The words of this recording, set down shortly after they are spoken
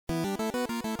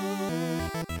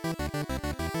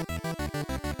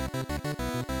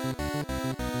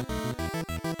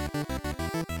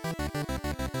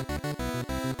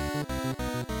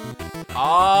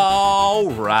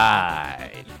All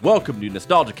right. Welcome to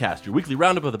Nostalgicast, your weekly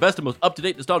roundup of the best and most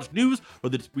up-to-date nostalgic news,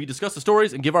 where we discuss the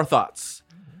stories and give our thoughts.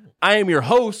 I am your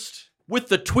host with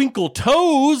the twinkle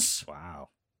toes. Wow.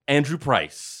 Andrew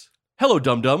Price. Hello,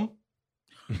 dum-dum.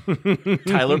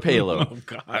 Tyler Palo. Oh,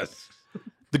 gosh.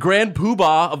 The Grand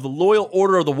Poobah of the Loyal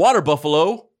Order of the Water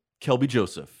Buffalo, Kelby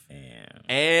Joseph. Damn.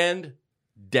 And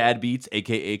Dad Beats,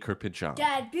 a.k.a. Kirk Pynchon.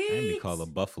 Dad Beats. I haven't been called a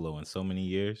buffalo in so many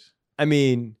years. I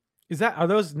mean, Are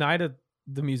those Night of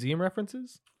the Museum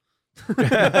references? wait.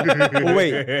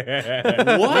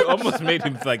 What? Almost made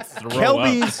him like throw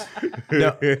Kelby's. up.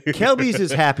 No, Kelby's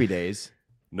is Happy Days.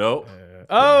 No.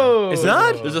 Oh, It's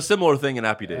not? There's a similar thing in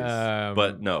Happy Days. Um,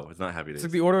 but no, it's not Happy Days. It's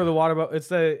like the Order of the Water. It's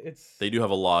They do have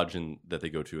a lodge that they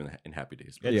go to in Happy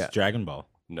Days. It's Yeah. Dragon Ball.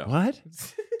 No. What?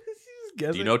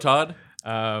 Do you know, Todd?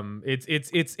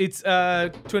 It's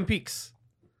Twin Peaks.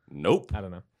 Nope. I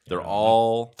don't know. They're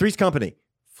all Three's Company.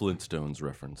 Flintstones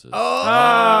references.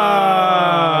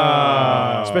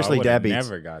 Especially I would've Dad Beats.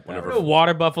 Never got that. Whenever- The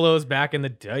water buffaloes back in the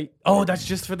day. Oh, that's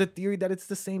just for the theory that it's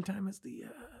the same time as the.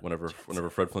 Whenever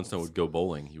Fred Flintstone would go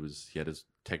bowling, he had his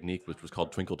technique, which was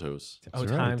called twinkle toes. Oh,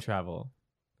 That's time right. travel.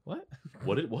 What?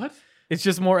 What? It's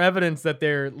just more evidence that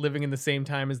they're living in the same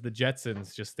time as the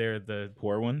Jetsons. Just they're the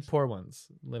Poor ones? poor ones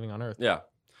living on Earth. Yeah.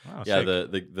 Wow, Yeah,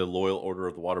 sick. the Loyal Order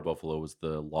of the Water Buffalo was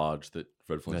the lodge that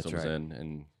Fred Flintstone was right. in,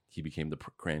 and he became the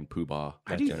Grand Poobah.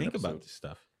 How do you think about this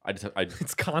stuff? I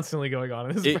It's constantly going on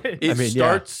in his it brain.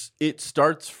 it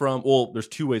starts from, well, there's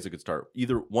two ways it could start.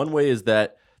 Either one way is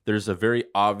that there's a very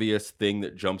obvious thing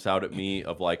that jumps out at me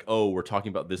of like, oh, we're talking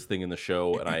about this thing in the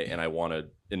show, and I want to,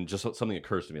 and just something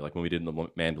occurs to me, like when we did in the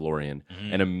Mandalorian,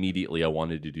 and immediately I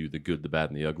wanted to do the good, the bad,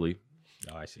 and the ugly.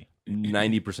 Oh, I see.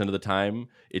 90% of the time,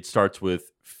 it starts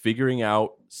with figuring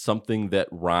out something that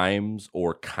rhymes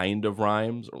or kind of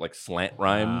rhymes or like slant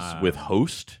rhymes with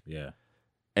host, Yeah.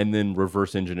 and then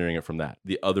reverse engineering it from that.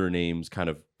 The other names kind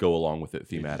of go along with it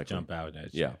They just thematically. jump out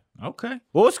at you. Yeah. Okay.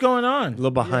 Well, what's going on? A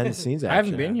little behind the scenes action. I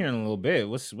haven't been here in a little bit.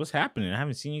 What's happening? I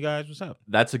haven't seen you guys. What's up?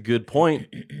 That's a good point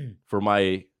for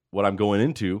what I'm going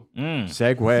into.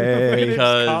 Segue.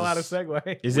 Because- Call out a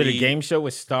segue. Is it a game show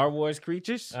with Star Wars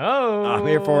creatures? Oh, I'm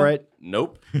here for it.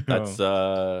 Nope. That's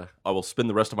I will spend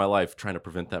the rest of my life trying to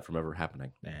prevent that from ever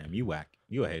happening. Damn, you whack.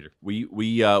 You a hater.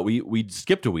 We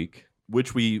skipped a week,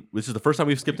 this is the first time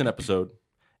we've skipped an episode.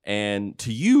 And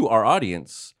to you, our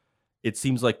audience, it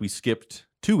seems like we skipped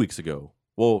 2 weeks ago.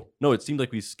 Well, no, it seemed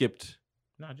like we skipped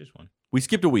Just one.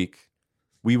 a week.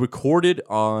 We recorded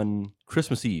on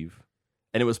Christmas Eve,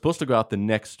 and it was supposed to go out the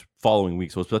next following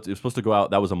week. So it was supposed to go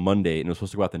out, that was a Monday, and it was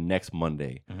supposed to go out the next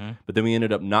Monday. Mm-hmm. But then we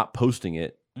ended up not posting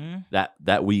it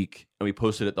that week, and we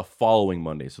posted it the following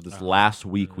Monday. So this last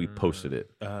week we posted it.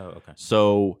 Oh, okay.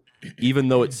 So even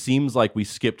though it seems like we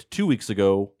skipped 2 weeks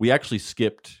ago, we actually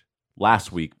skipped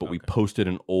last week, but we posted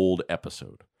an old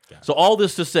episode. Gotcha. So all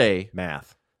this to say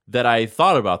Math. that I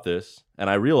thought about this, and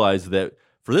I realized that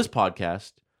for this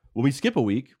podcast, when we skip a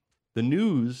week, the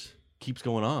news keeps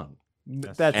going on.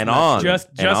 That's And not on. true. just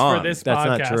and for on. this That's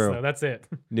not podcast. true. Though. That's it.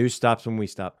 News stops when we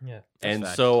stop. Yeah. And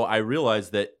facts. so I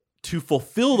realized that to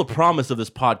fulfill the promise of this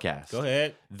podcast, Go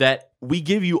ahead. that we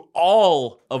give you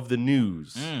all of the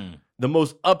news, the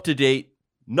most up-to-date,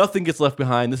 nothing gets left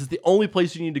behind. This is the only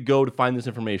place you need to go to find this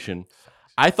information.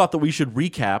 I thought that we should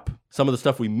recap some of the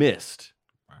stuff we missed.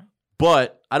 Right.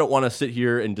 But I don't want to sit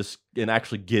here and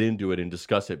actually get into it and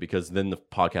discuss it, because then the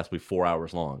podcast will be 4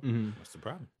 hours long. What's the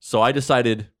problem? So I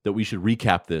decided that we should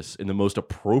recap this in the most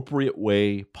appropriate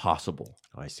way possible.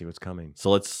 Oh, I see what's coming.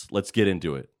 So let's get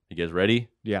into it. You guys ready?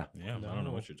 Yeah. Yeah, I don't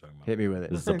know what you're talking about. Hit me with it.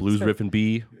 This is a Blues Riff and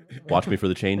B. Watch me for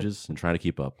the changes and trying to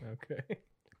keep up. Okay.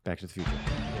 Back to the Future.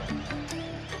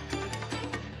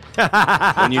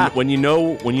 When you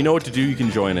know what to do, you can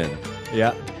join in.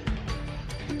 Yeah.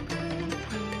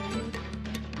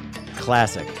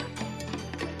 Classic.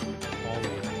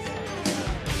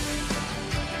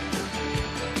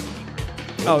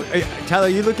 Oh, Tyler,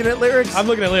 you looking at lyrics? I'm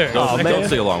looking at lyrics. Don't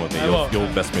sing along with me. I won't. You'll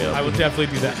mess me up. I will definitely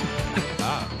do that.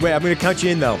 Wait, I'm going to count you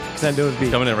in, though, because I'm doing the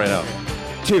beat. Coming in right now.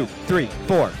 2, 3,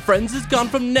 4. Friends is gone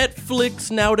from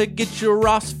Netflix. Now to get your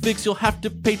Ross fix, you'll have to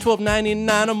pay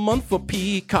 $12.99 a month for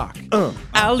Peacock.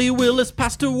 Allie Willis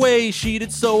passed away. She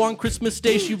did so on Christmas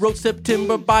Day. She wrote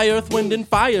September by Earth, Wind, and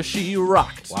Fire. She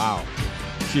rocked. Wow.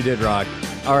 She did rock.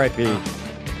 R.I.P.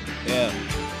 Yeah.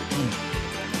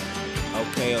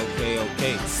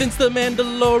 Okay. Since The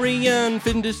Mandalorian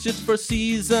finished its first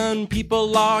season,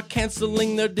 people are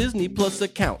canceling their Disney Plus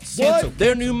accounts. What?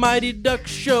 Their new Mighty Duck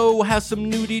show has some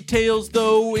new details,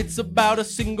 though. It's about a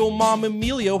single mom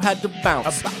Emilio had to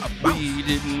bounce. We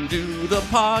didn't do the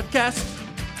podcast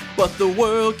But the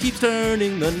world keeps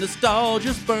turning, the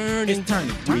nostalgia's burning. It's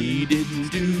turning. We didn't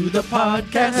do the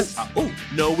podcast.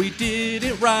 No, we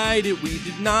didn't write it. We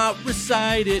did not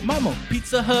recite it. Mama.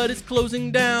 Pizza Hut is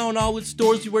closing down. All its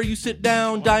stores where you sit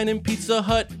down. Dining Pizza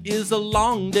Hut is a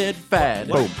long dead fad.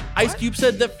 Ice Cube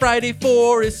said that Friday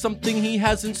 4 is something he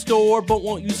has in store, but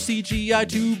won't use CGI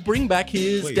to bring back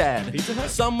his dad. Pizza Hut?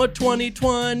 Summer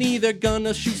 2020, they're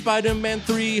gonna shoot Spider-Man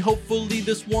 3. Hopefully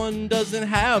this one doesn't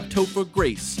have Topher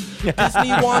Grace. Disney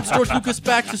wants George Lucas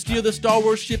back to steer the Star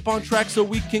Wars ship on track so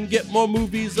we can get more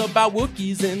movies about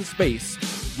Wookiees in space.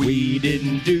 We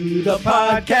didn't do the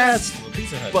podcast,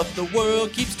 but the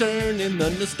world keeps turning, the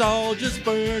nostalgia's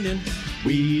burning.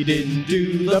 We didn't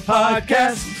do the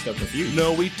podcast. So confused.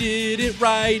 No, we didn't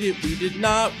write it. We did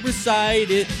not recite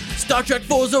it. Star Trek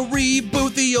 4's a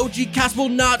reboot. The OG cast will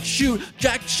not shoot.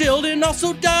 Jack Sheldon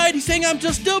also died. He's saying I'm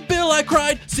just a Bill. I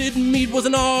cried. Sid Mead was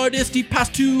an artist. He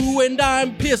passed too, and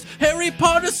I'm pissed. Harry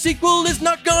Potter sequel is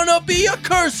not gonna be a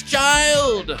cursed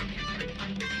child.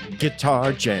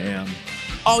 Guitar Jam.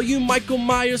 All you Michael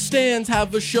Myers stans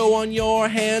have a show on your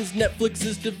hands. Netflix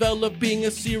is developing a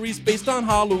series based on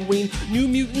Halloween. New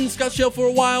Mutants got shelved for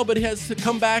a while, but it has to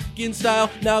come back in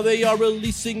style. Now they are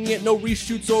releasing it, no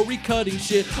reshoots or recutting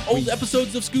shit. Old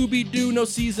episodes of Scooby-Doo, no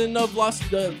season of Lost,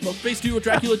 Phase 2 or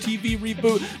Dracula TV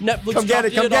reboot. Netflix Come get dropped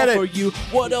it, come get all it. for you.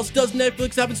 What else does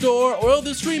Netflix have in store? Or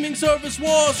the streaming service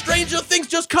war? Stranger Things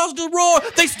just caused a roar.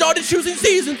 They started choosing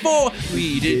season 4.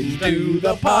 We didn't do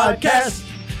the podcast,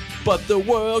 but the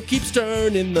world keeps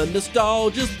turning, the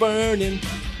nostalgia's burning.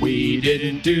 We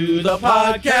didn't do the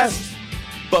podcast,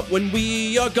 but when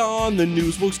we are gone, the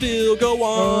news will still go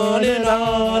on and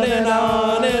on and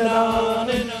on and on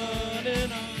and on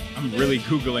and on. I'm really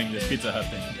Googling this Pizza Hut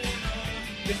thing.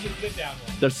 This is sit down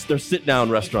one. They're sit-down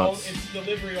restaurants. It's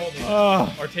delivery only.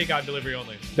 Oh. Or takeout delivery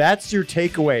only. That's your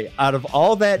takeaway. Out of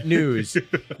all that news,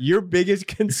 your biggest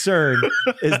concern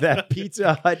is that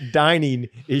Pizza Hut dining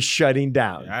is shutting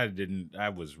down. I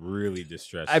was really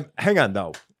distressed. Hang on,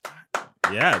 though.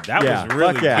 Yeah, that Yeah, was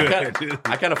really fuck yeah. good.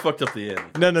 I kind of fucked up the end.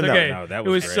 No. It's okay. No, that it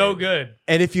was was so great. good.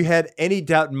 And if you had any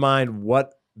doubt in mind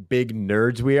what big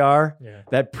nerds we are, Yeah.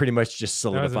 that pretty much just That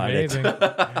was solidified it. amazing.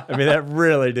 I mean, that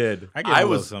really did. I give I a little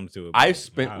was- something to it. I but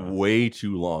spent wow. way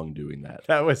too long doing that.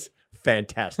 That was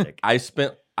fantastic. I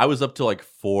was up till like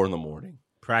 4 a.m.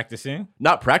 practicing.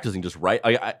 Not practicing, just write.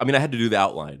 I mean, I had to do the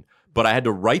outline, but I had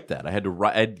to write that. I had to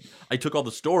write. I took all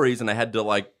the stories and I had to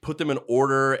like put them in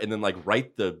order and then like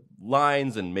write the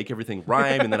lines and make everything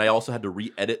rhyme. And then I also had to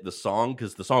re-edit the song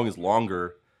because the song is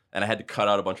longer, and I had to cut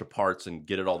out a bunch of parts and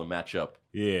get it all to match up.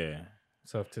 Yeah.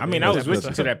 So I mean, I was with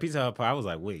you to that Pizza Hut part. I was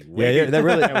like, wait. Yeah, that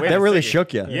really Wait a that really second.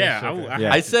 shook you. Yeah,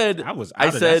 Yeah. I said, I was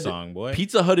out of that song, boy.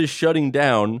 Pizza Hut is shutting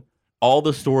down all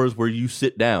the stores where you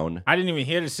sit down. I didn't even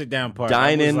hear the sit down part.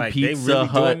 Dine I was in like, Pizza they really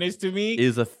Hut doing this to me?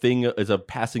 Is a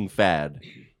passing fad.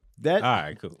 That All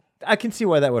right, cool. I can see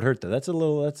why that would hurt though. That's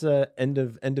a end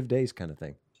of days kind of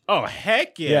thing. Oh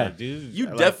heck yeah, Yeah. dude! You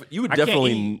Like, would I can't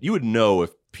definitely eat. you would know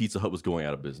if Pizza Hut was going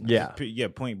out of business. Yeah. Yeah,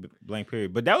 point blank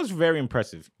period. But that was very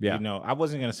impressive. Yeah. You know, I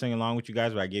wasn't gonna sing along with you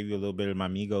guys, but I gave you a little bit of my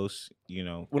Migos. You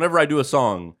know, Whenever I do a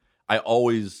song, I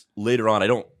always later on I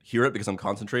don't hear it because I'm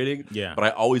concentrating. Yeah. But I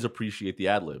always appreciate the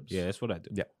ad libs. yeah, that's what I do.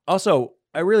 Yeah. Also,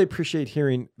 I really appreciate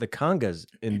hearing the congas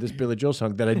in this Billy Joel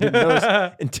song that I didn't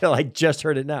notice until I just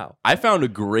heard it now. I found a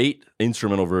great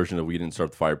instrumental version of "We Didn't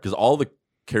Start the Fire" because all the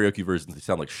karaoke versions they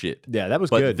sound like shit. Yeah, that was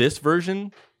But good. this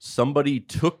version, somebody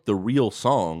took the real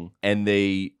song and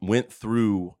they went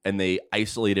through and they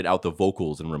isolated out the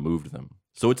vocals and removed them.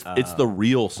 So it's the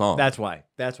real song. That's why.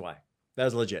 That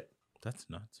was legit. That's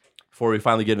nuts. Before we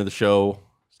finally get into the show,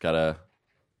 it's got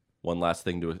one last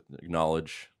thing to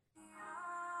acknowledge.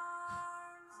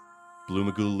 Blue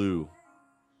Magoo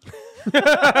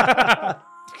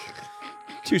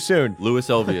Too soon. Louis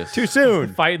Elveus. Too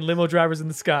soon. Fighting limo drivers in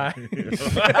the sky. No,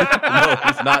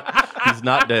 he's not. He's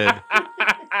not dead.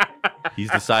 He's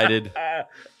decided that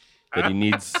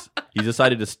he's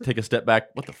decided to take a step back.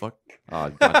 What the fuck? Oh,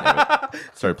 God damn it.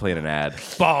 Started playing an ad.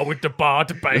 Bar with the bar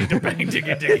to bang,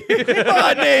 diggy, diggy.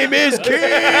 My name is King.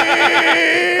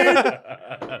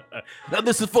 Now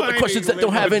this is for the questions that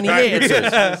don't have any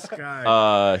answers.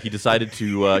 He decided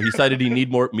he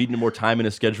needed more time in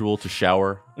his schedule to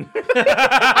shower. You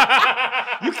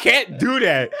can't do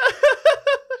that.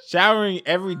 Showering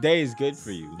every day is good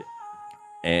for you.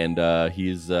 And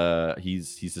he's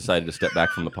decided to step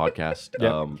back from the podcast.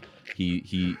 Yep.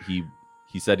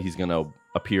 He said he's gonna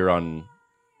appear on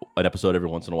an episode every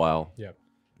once in a while. Yep.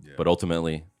 But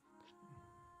ultimately,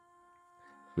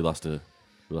 we lost a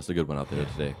good one out there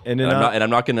today. And I'm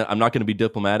not gonna be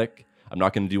diplomatic. I'm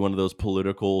not going to do one of those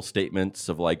political statements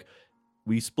of like,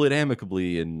 we split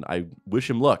amicably and I wish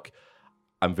him luck.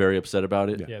 I'm very upset about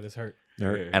it. Yeah, this hurt.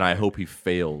 And I hope he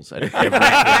fails at everything he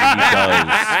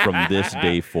does from this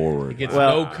day forward. He gets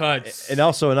no cuts. And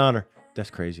also an honor.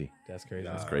 That's crazy. That's crazy.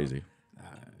 That's crazy. Man.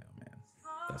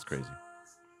 That's crazy.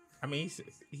 I mean,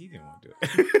 he didn't want to do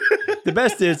it. The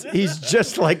best is he's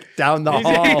just like down the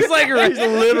hall. He's like he's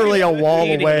literally a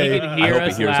wall away. He can hear I hope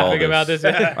us he hears all laughing this. about this.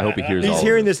 I hope he hears all He's of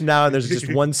hearing this now, and there's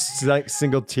just one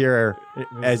single tear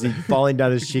as he's falling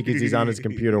down his cheek as he's on his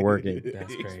computer working.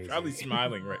 That's crazy. He's probably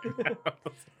smiling right now.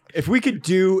 If we could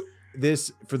do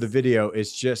this for the video,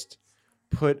 is just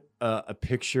put a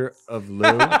picture of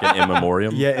Lou, Like an in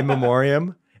memoriam. yeah, in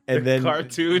memoriam, and then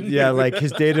Cartoon. yeah, like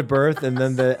his date of birth, and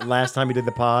then the last time he did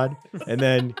the pod, and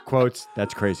then quotes.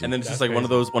 That's crazy. And then it's just like one of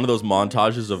those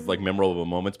montages of like memorable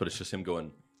moments, but it's just him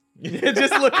going.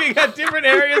 Just looking at different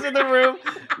areas of the room,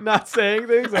 not saying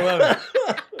things. I love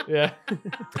it. Yeah.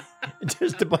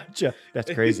 just a bunch of.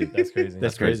 That's crazy. That's crazy.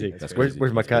 That's crazy. That's Where's, crazy.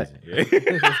 where's my cut?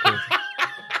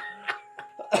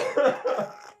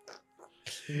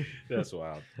 That's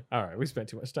wild. All right, we spent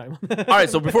too much time. All right,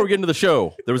 so before we get into the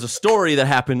show, there was a story that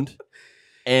happened,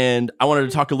 and I wanted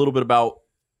to talk a little bit about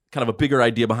kind of a bigger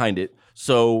idea behind it.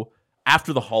 So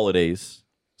after the holidays,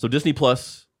 so Disney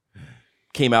Plus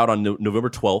came out on November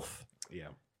 12th. Yeah.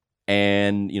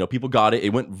 And, people got it.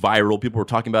 It went viral. People were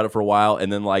talking about it for a while.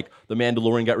 And then, like, The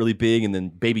Mandalorian got really big. And then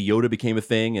Baby Yoda became a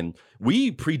thing. And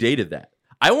we predated that.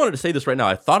 I wanted to say this right now.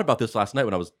 I thought about this last night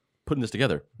when I was putting this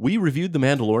together. We reviewed The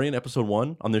Mandalorian episode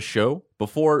 1 on this show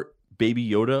before Baby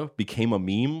Yoda became a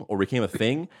meme or became a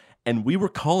thing. And we were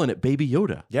calling it Baby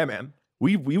Yoda. Yeah, man.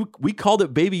 We called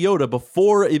it Baby Yoda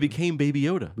before it became Baby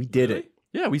Yoda. We did it.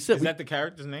 Yeah, we said. Is that the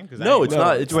character's name? No, it's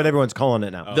not. It's what everyone's calling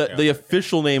it now. Oh. The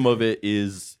official name of it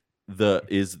is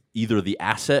either the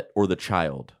asset or the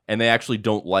child, and they actually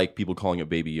don't like people calling it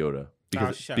Baby Yoda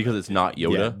because shut because up. it's not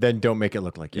Yoda. Yeah, then don't make it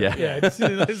look like Yoda.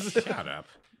 Yeah. Shut up.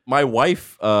 My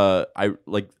wife, there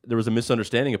was a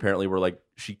misunderstanding apparently where like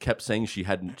she kept saying she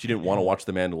didn't want to watch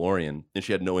The Mandalorian and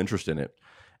she had no interest in it,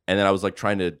 and then I was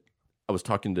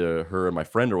talking to her and my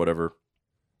friend or whatever.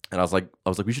 And I was like,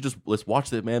 we should let's watch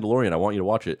The Mandalorian. I want you to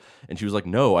watch it. And she was like,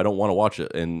 no, I don't want to watch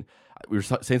it. And we were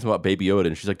saying something about Baby Yoda,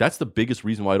 and she's like, that's the biggest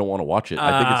reason why I don't want to watch it.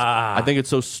 I think it's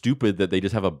so stupid that they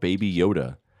just have a Baby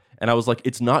Yoda. And I was like,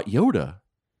 it's not Yoda.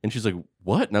 And she's like,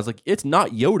 what? And I was like, it's not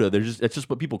Yoda. It's just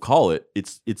what people call it.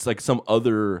 It's like some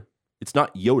other. It's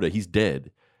not Yoda. He's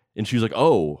dead. And she was like,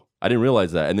 oh, I didn't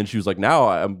realize that. And then she was like, now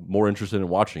I'm more interested in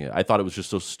watching it. I thought it was just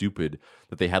so stupid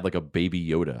that they had like a Baby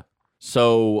Yoda.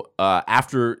 So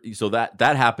that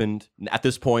happened. At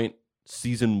this point,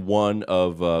 season 1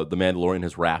 of The Mandalorian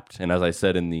has wrapped, and as I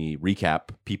said in the recap,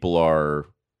 people are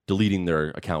deleting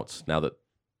their accounts now that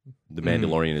The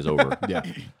Mandalorian is over. Yeah.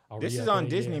 This is on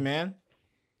Disney, man.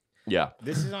 Yeah.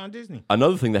 This is on Disney.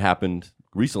 Another thing that happened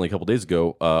recently, a couple days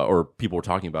ago, or people were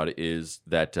talking about it, is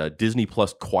that Disney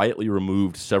Plus quietly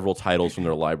removed several titles from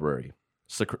their library.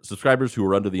 Subscribers who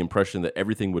were under the impression that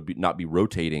everything would not be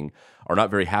rotating are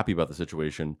not very happy about the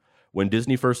situation. When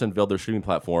Disney first unveiled their streaming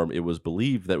platform, it was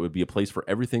believed that it would be a place for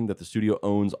everything that the studio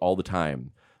owns all the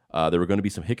time. There were going to be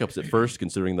some hiccups at first,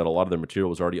 considering that a lot of their material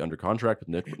was already under contract with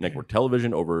network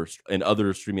television and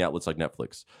other streaming outlets like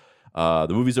Netflix.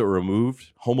 The movies that were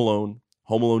removed: Home Alone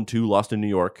 2, Lost in New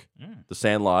York, The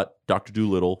Sandlot, Dr.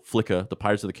 Dolittle, Flicka, The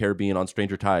Pirates of the Caribbean on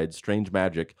Stranger Tides, Strange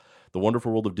Magic, The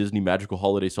Wonderful World of Disney Magical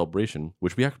Holiday Celebration,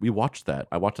 which we watched that.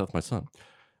 I watched that with my son.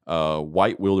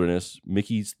 White Wilderness,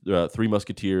 Mickey's Three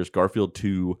Musketeers, Garfield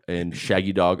 2, and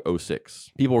Shaggy Dog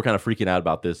 06. People were kind of freaking out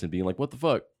about this and being like, what the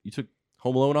fuck? You took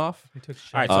Home Alone off? All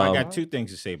right, so I got 2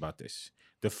 things to say about this.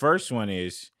 The first one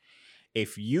is,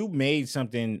 if you made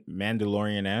something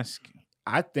Mandalorian-esque,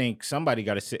 I think somebody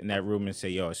got to sit in that room and say,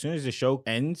 yo, as soon as the show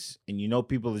ends and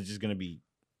people are just going to be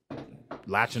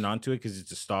latching onto it because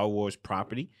it's a Star Wars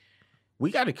property,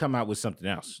 we got to come out with something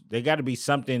else. There got to be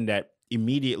something that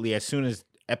immediately, as soon as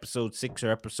episode 6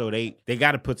 or episode 8, they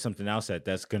got to put something else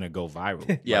that's going to go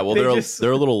viral. Yeah, well,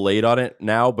 they're a little late on it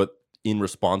now, but in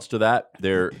response to that,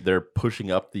 they're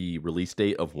pushing up the release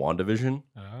date of WandaVision.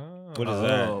 What is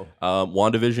that?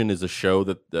 WandaVision is a show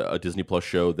a Disney Plus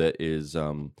show that is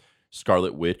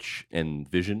Scarlet Witch and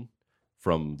Vision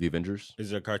from the Avengers.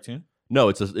 Is it a cartoon? No,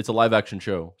 it's a live action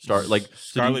show.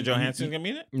 Scarlett Johansson's gonna be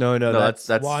in it? No, that's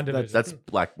WandaVision. that's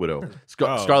Black Widow.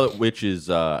 Scarlet Witch is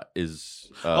Elizabeth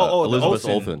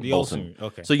Olsen.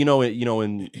 Okay. So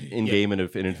in game and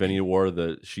in Infinity War,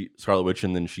 Scarlet Witch,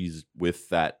 and then she's with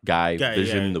that guy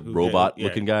Vision, the robot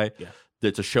looking guy. Yeah.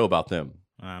 It's a show about them,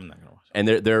 I'm not gonna watch it. and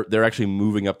they're actually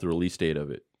moving up the release date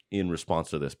of it. in response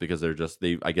to this because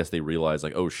I guess they realize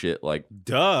like, oh shit, like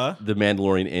Duh. the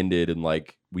Mandalorian ended and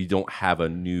like we don't have a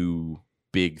new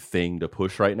big thing to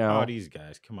push right now. Oh, these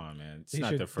guys, come on, man! It's They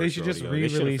not should, the first. they should just rodeo. They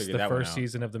should've re-release figured the that one first out.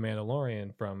 season of The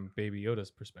Mandalorian from Baby Yoda's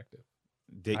perspective.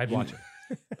 I'd watch it.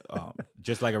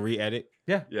 Just like a re-edit.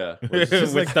 Yeah.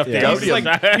 With like- stuff yeah, that He's like,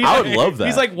 I would love that.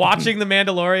 He's like watching the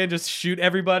Mandalorian just shoot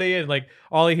everybody, and like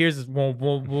all he hears is womp,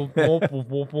 womp, womp, womp, womp,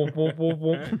 womp, womp, womp,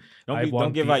 womp.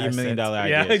 Don't give out your $1 million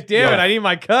Yeah, ideas. damn it! I need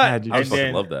my cut. I would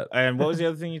fucking love that. And what was the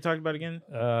other thing you talked about again?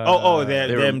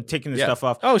 They Them taking the yeah. stuff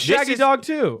off. Oh, This Shaggy is- Dog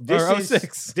 2 This or is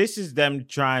 06. This is them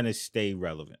trying to stay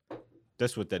relevant.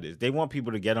 That's what that is. They want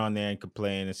people to get on there and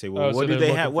complain and say, "Well, Oh, so what do they're they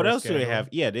looking have? What for a else do they scandal. have?"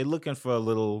 Yeah, they're looking for a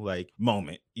little like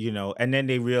moment, and then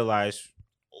they realize,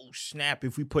 "Oh snap!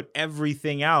 If we put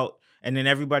everything out and then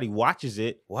everybody watches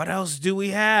it, what else do we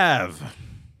have?"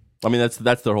 I mean,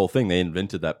 that's their whole thing. They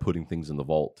invented that putting things in the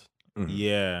vault.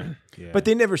 Yeah. But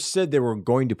they never said they were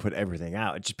going to put everything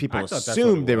out. It's just people I thought that's what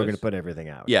assumed it they were was. going to put everything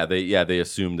out. Yeah, they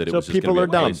assumed that it So was just people going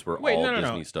to be are a dumb. place where Wait, all no.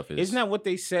 Disney stuff is. Isn't that what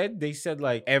they said? They said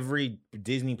like every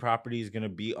Disney property is gonna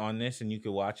be on this and you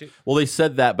can watch it. Well, they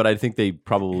said that, but I think they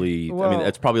probably. I mean, Well-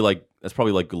 that's probably like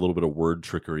a little bit of word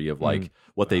trickery of like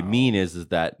what they mean is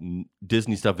that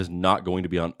Disney stuff is not going to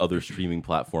be on other streaming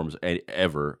platforms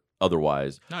ever.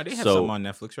 Otherwise, No, they have So- some on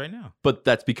Netflix right now. but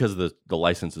that's because the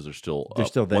licenses are still They're up.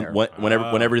 still there.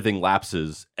 When everything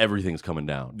lapses, everything's coming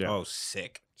down. Yeah. Oh,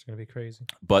 sick. It's gonna be crazy.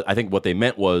 But I think what they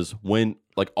meant was when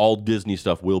like all Disney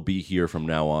stuff will be here from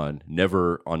now on,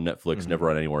 never on Netflix,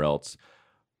 never on anywhere else.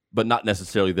 But not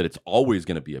necessarily that it's always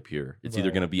going to be up here. It's either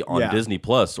Right. going to be on Yeah. Disney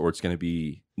Plus or it's going to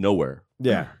be nowhere.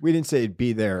 Yeah, we didn't say it'd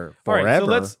be there All forever.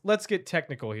 right, so let's get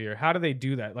technical here. How do they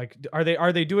do that? Like, are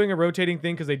they doing a rotating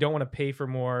thing because they don't want to pay for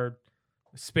more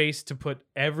space to put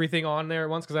everything on there at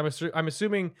once? Because I'm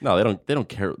assuming. No, they don't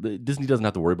care. Disney doesn't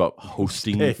have to worry about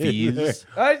hosting fees.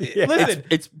 Listen,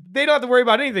 It's they don't have to worry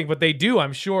about anything, but they do,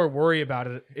 I'm sure, worry about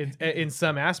it in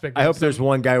some aspect. I hope there's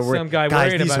one guy where some guy guys,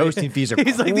 worrying these about it." hosting fees are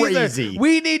He's like, crazy.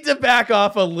 we need to back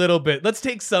off a little bit. Let's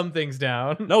take some things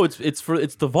down. no, it's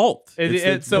the vault.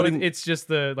 It's putting- It's just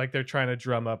the like they're trying to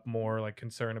drum up more like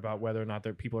concern about whether or not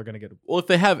their people are going to get. well, if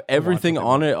they have everything what they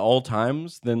on it at all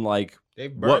times, then like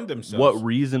They've burned themselves. what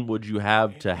reason would you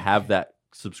have to have that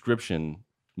subscription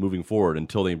moving forward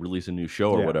until they release a new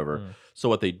show or Yeah. whatever? So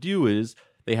what they do is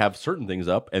they have certain things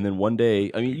up, and then one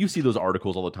day, I mean, you see those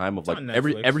articles all the time of It's like on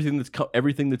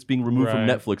everything that's being removed from Right.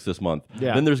 Netflix this month.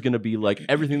 Yeah. Then there's going to be like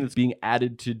everything that's being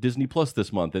added to Disney Plus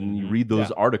this month, and you read those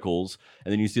articles,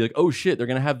 and then you see like, oh shit, they're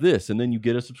going to have this, and then you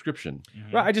get a subscription.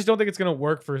 Right, I just don't think it's going to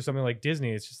work for something like Disney.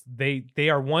 It's just they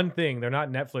are one thing. They're not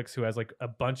Netflix, who has like a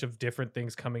bunch of different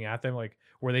things coming at them, like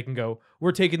where they can go,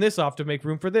 we're taking this off to make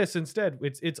room for this instead.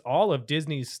 It's all of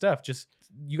Disney's stuff. Just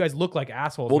you guys look like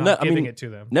assholes not giving it to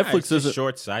them. Netflix It's isn't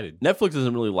short-sighted. Netflix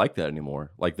isn't really like that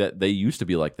anymore. Like that, they used to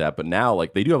be like that, but now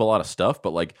like they do have a lot of stuff, but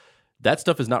like that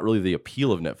stuff is not really the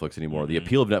appeal of Netflix anymore. The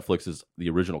appeal of Netflix is the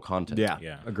original content.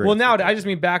 Yeah. Agreed. Well, now I just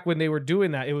mean back when they were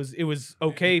doing that, it was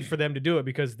okay for them to do it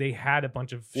because they had a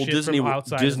bunch of Well, shit Disney from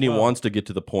outside. Disney as well. wants to get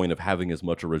to the point of having as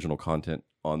much original content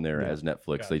on there as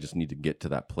Netflix. They just need to get to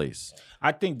that place.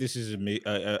 I think this is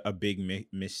a big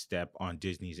misstep on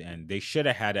Disney's end. They should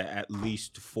have had at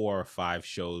least 4 or 5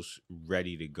 shows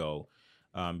ready to go.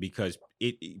 Because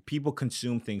people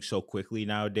consume things so quickly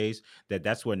nowadays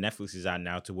that's where Netflix is at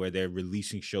now, to where they're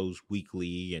releasing shows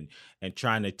weekly and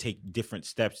trying to take different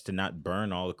steps to not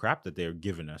burn all the crap that they're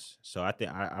giving us. So I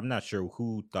think I'm not sure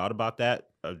who thought about that.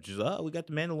 Just we got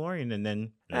the Mandalorian and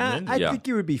then I Yeah. think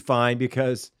you would be fine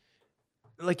because,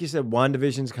 like you said,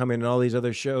 WandaVision's coming and all these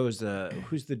other shows.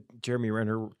 Who's the Jeremy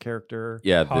Renner character?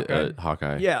 Yeah, Hawkeye.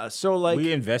 Hawkeye. Yeah, so like,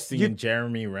 we investing you- in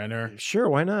Jeremy Renner. sure,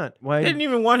 why not? Why? They didn't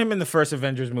even want him in the first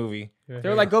Avengers movie. They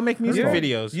were like, go make music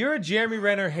videos. You're a Jeremy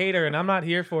Renner hater, and I'm not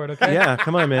here for it. Okay. Yeah,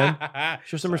 come on, man.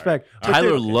 Show some respect. But Tyler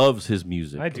they're- loves his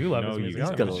music. I do love No, his you music.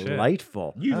 don't. I don't give a shit.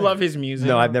 delightful. You love his music.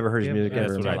 No, I've never heard his Yeah, music that's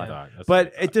ever in That's my what I life. thought. That's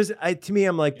what But I it does. To me,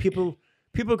 I'm like people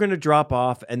are going to drop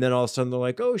off, and then all of a sudden they're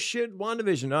like, "Oh shit,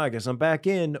 WandaVision! Oh, I guess I'm back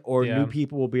in." Or Yeah. new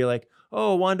people will be like,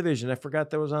 "Oh, WandaVision! I forgot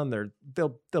that was on there."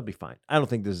 They'll be fine. I don't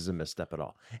think this is a misstep at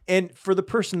all. And for the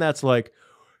person that's like,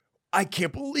 "I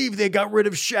can't believe they got rid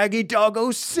of Shaggy Dog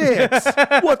 06.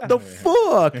 What the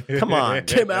fuck? Come on,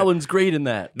 Tim Allen's great in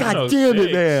that. God No damn it,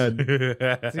 shit. man!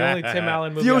 It's the only Tim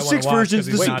Allen movie. The I 06 wanna watch version's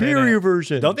 'cause the he's not in superior it.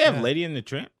 version." Don't they have Lady and the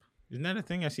Tramp? Isn't that a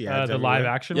thing? I see ads The everywhere. live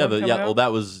action. Yeah, one coming well, out?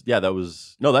 that was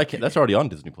that's already on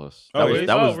Disney Plus. Oh, That was it is?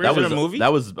 that Oh, was that original was movie?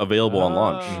 that was available on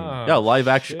launch. Ah, Yeah,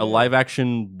 a shit. live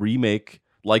action remake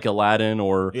like Aladdin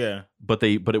Yeah. but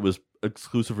it was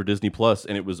exclusive for Disney Plus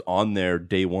and it was on there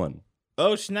day one.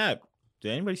 Oh snap!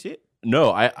 Did anybody see it?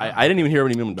 No, I didn't even hear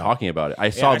anyone talking about it. I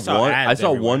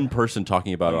saw one person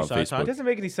talking about it on Facebook. It doesn't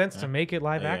make any sense to make it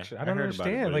live action. I don't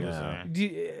understand. Like,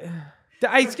 Yeah.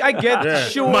 I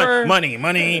get sure money.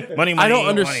 I don't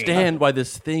understand why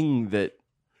this thing that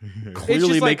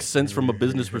clearly makes sense from a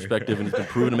business perspective and has been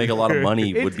proven to make a lot of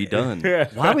money would be done.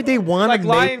 Why would they want to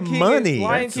make money?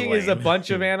 Lion King is a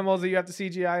bunch of animals that you have to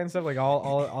CGI and stuff. Like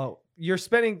all you're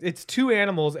spending. It's 2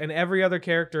 animals, and every other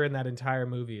character in that entire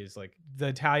movie is like the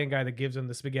Italian guy that gives him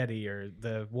the spaghetti, or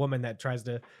the woman that tries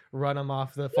to run him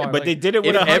off the farm. But they did it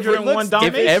with 101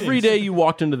 Dalmatians. If every day you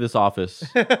walked into this office,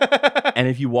 and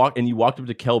if you walked up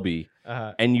to Kelby,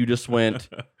 and you just went,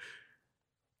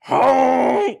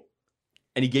 and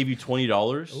he gave you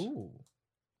 $20,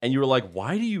 and you were like,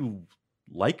 "Why do you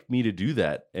like me to do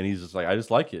that?" And he's just like, "I just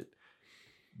like it."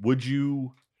 Would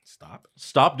you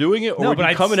stop doing it, or would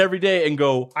you come in every day and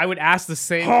go? I would ask the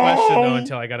same question though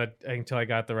until I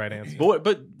got the right answer.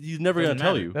 But he's never going to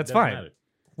tell you. That's fine.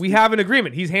 We have an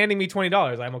agreement. He's handing me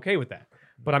 $20. I'm okay with that,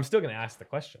 but I'm still going to ask the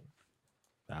question.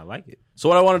 I like it. So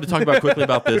what I wanted to talk about quickly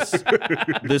about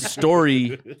this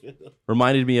story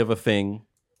reminded me of a thing,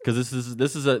 because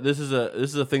this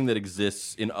is a thing that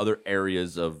exists in other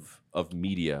areas of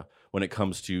media when it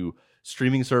comes to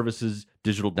streaming services,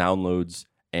 digital downloads,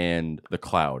 and the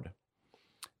cloud.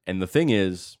 And the thing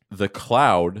is, the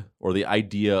cloud, or the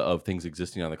idea of things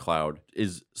existing on the cloud,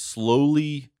 is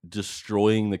slowly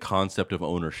destroying the concept of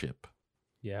ownership.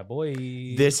 Yeah, boy.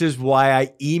 This is why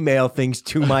I email things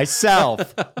to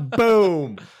myself.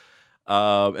 Boom.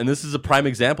 And this is a prime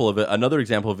example of it. Another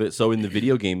example of it. So in the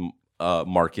video game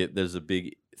market, there's a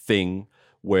big thing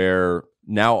where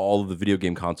now all of the video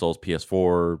game consoles,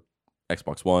 PS4,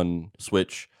 Xbox One,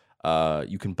 Switch,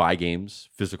 you can buy games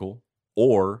physical,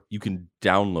 or you can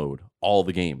download all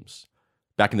the games.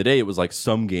 Back in the day, it was like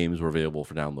some games were available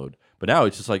for download, but now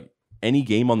it's just like any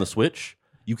game on the Switch,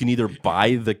 you can either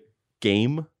buy the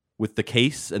game with the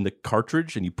case and the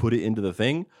cartridge and you put it into the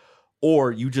thing,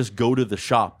 or you just go to the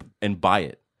shop and buy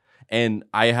it. And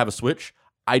I have a Switch.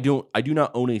 I do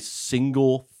not own a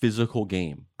single physical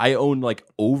game. I own like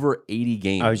over 80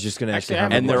 games. I was just going to actually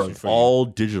and they're all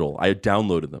digital. I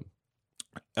downloaded them.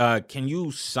 Can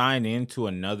you sign into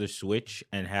another Switch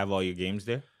and have all your games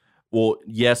there? Well,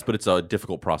 yes, but it's a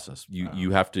difficult process.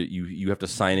 You have to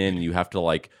sign in, and you have to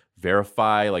like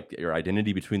verify like your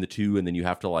identity between the two, and then you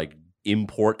have to like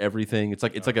import everything. It's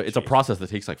a process that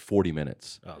takes like 40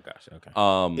 minutes. Oh gosh,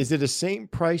 okay. Is it the same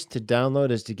price to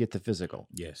download as to get the physical?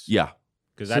 Yes. Yeah.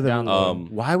 Because I download.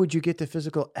 Why would you get the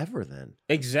physical ever then?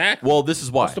 Exactly. Well, this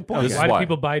is why. What's the point? This is Why why do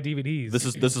people buy DVDs?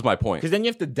 This is my point. Because then you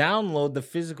have to download the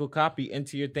physical copy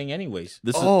into your thing, anyways.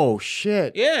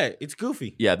 Shit. Yeah, it's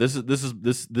goofy. Yeah, this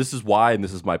is why, and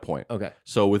this is my point. Okay.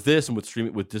 So with this and with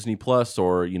streaming with Disney Plus,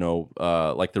 or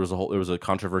like there was a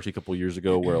controversy a couple years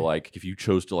ago where like if you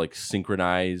chose to like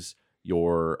synchronize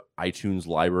your iTunes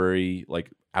library, like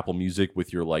Apple Music,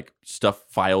 with your like stuff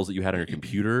files that you had on your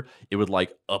computer, it would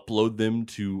like upload them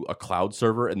to a cloud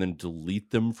server and then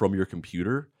delete them from your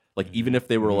computer. Like even if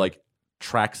they were like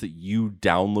tracks that you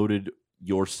downloaded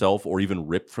yourself or even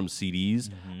ripped from CDs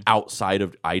outside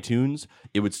of iTunes,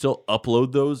 it would still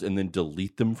upload those and then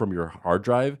delete them from your hard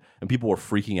drive. And people were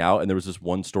freaking out. And there was this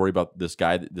one story about this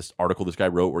article this guy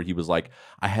wrote where he was like,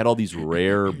 I had all these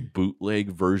rare bootleg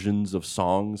versions of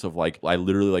songs of like, I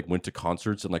literally like went to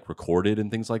concerts and like recorded and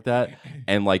things like that.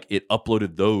 And like it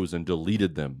uploaded those and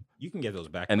deleted them. You can get those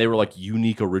back. And they were like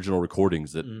unique original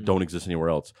recordings that don't exist anywhere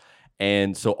else.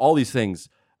 And so all these things,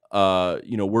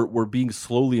 we're being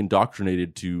slowly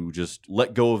indoctrinated to just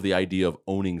let go of the idea of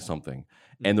owning something.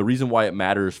 And the reason why it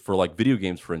matters for like video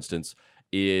games, for instance,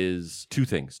 is two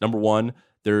things. Number one,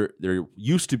 there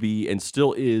used to be and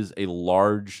still is a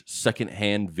large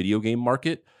secondhand video game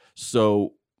market.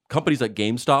 So companies like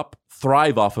GameStop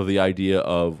thrive off of the idea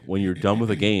of when you're done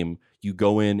with a game, you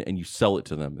go in and you sell it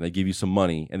to them, and they give you some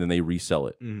money, and then they resell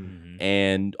it.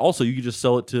 And also, you could just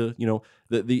sell it to,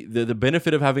 the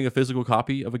benefit of having a physical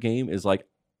copy of a game is like,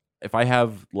 if I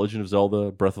have Legend of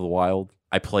Zelda Breath of the Wild,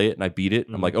 I play it and I beat it.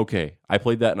 I'm like, okay, I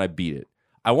played that and I beat it.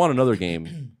 I want another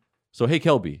game. So, hey,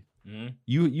 Kelby,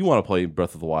 you want to play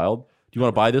Breath of the Wild? Do you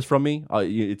want to buy this from me?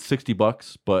 It's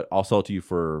 $60, but I'll sell it to you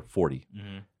for $40.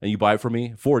 And you buy it from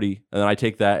me, $40, and then I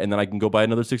take that, and then I can go buy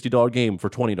another $60 game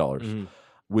for $20.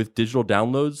 With digital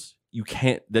downloads, you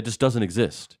can't. That just doesn't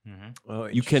exist. Oh,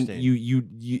 you can. You.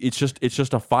 It's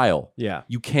just a file. Yeah.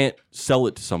 You can't sell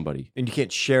it to somebody, and you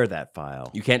can't share that file.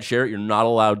 You can't share it. You're not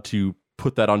allowed to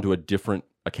put that onto a different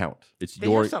account. It's they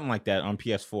have something like that on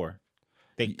PS4.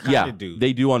 They kind of do.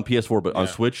 They do on PS4, but on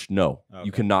Switch, no,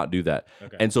 you cannot do that.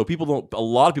 Okay. And so a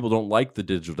lot of people don't like the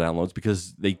digital downloads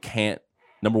because they can't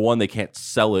number one, they can't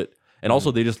sell it, and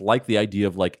also they just like the idea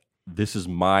of like, this is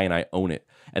mine, I own it.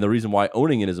 And the reason why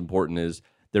owning it is important is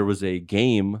there was a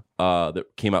game that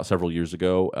came out several years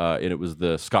ago, and it was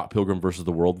the Scott Pilgrim versus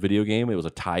the World video game. It was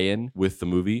a tie-in with the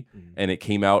movie, and it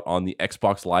came out on the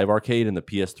Xbox Live Arcade and the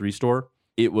PS3 store.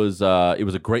 It was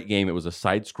a great game. It was a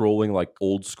side-scrolling, like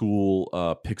old school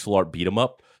pixel art beat 'em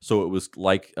up. So it was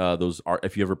like those.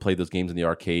 If you ever played those games in the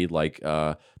arcade, like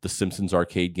the Simpsons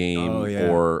arcade game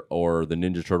or the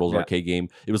Ninja Turtles arcade game,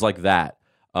 it was like that.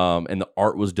 And the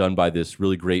art was done by this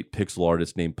really great pixel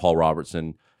artist named Paul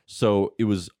Robertson. So it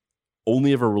was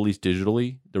only ever released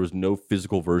digitally. There was no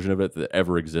physical version of it that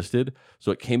ever existed.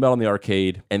 So it came out on the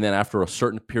arcade, and then after a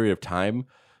certain period of time,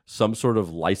 some sort of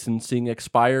licensing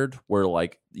expired where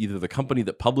like either the company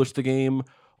that published the game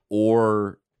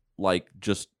or like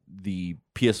just the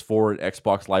PS4 and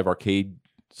Xbox Live Arcade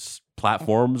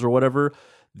platforms or whatever,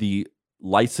 the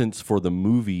license for the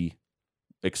movie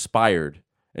expired.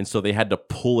 And so they had to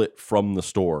pull it from the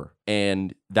store.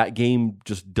 And that game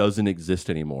just doesn't exist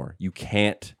anymore. You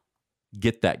can't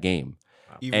get that game.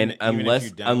 Even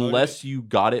unless you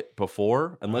got it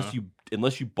before, unless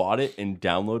you bought it and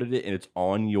downloaded it and it's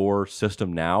on your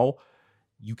system now,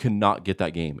 you cannot get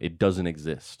that game. It doesn't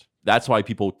exist. That's why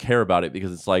people care about it,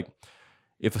 because it's like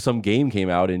if some game came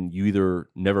out and you either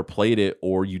never played it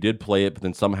or you did play it, but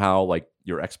then somehow like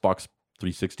your Xbox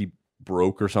 360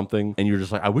 broke or something, and you're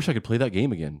just like, I wish I could play that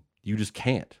game again. You just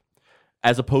can't.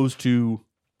 As opposed to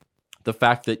the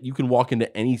fact that you can walk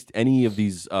into any of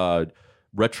these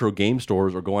retro game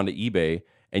stores or go onto eBay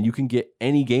and you can get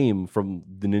any game from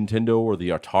the Nintendo or the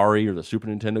Atari or the Super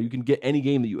Nintendo. You can get any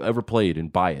game that you ever played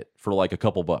and buy it for like a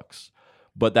couple bucks.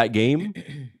 But that game,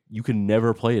 you can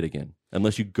never play it again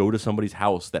unless you go to somebody's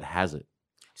house that has it.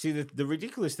 See, the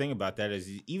ridiculous thing about that is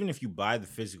even if you buy the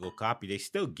physical copy, they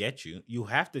still get you. You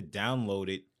have to download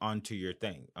it onto your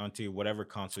thing, onto whatever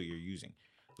console you're using.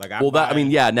 Like,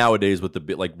 nowadays with the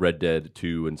bit like Red Dead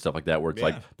 2 and stuff like that, where it's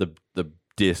like the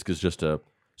disc is just a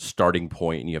starting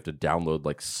point and you have to download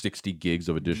like 60 gigs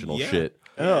of additional shit.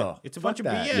 Oh, it's a bunch of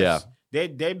that. BS. Yeah.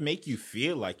 They make you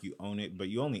feel like you own it, but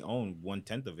you only own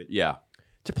 1/10 of it. Yeah.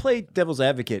 To play devil's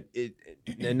advocate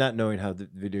and not knowing how the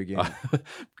video game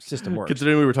system works.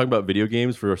 Considering we were talking about video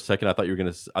games for a second, I thought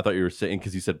you were saying,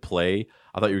 because you said play,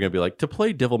 I thought you were gonna be like, to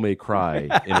play Devil May Cry.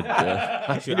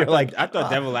 Actually, I thought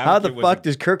Devil Advocate. How the fuck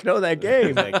does Kirk know that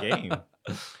game? That game.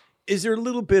 Is there a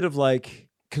little bit of like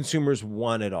consumers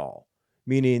want it all?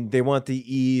 Meaning they want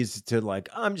the ease to like,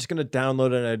 I'm just going to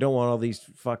download it and I don't want all these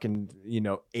fucking,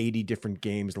 80 different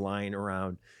games lying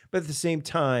around. But at the same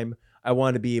time, I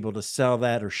want to be able to sell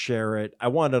that or share it. I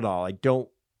want it all. I don't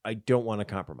want to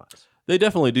compromise. They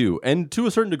definitely do. And to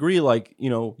a certain degree, like,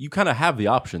 you kind of have the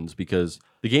options because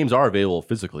the games are available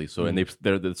physically. So, and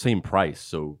they're the same price.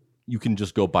 So you can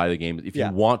just go buy the games. If you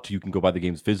want to, you can go buy the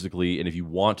games physically. And if you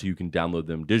want to, you can download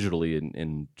them digitally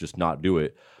and just not do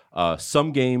it.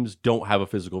 Some games don't have a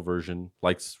physical version,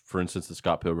 like for instance the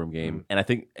Scott Pilgrim game, and I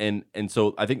think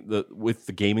so I think with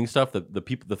the gaming stuff,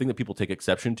 the thing that people take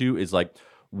exception to is like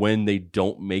when they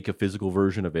don't make a physical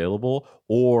version available,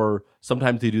 or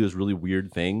sometimes they do this really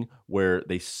weird thing where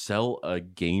they sell a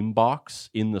game box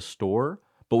in the store,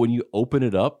 but when you open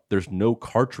it up, there's no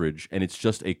cartridge and it's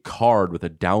just a card with a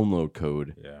download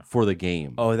code for the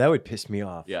game. Oh, that would piss me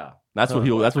off. Yeah, that's what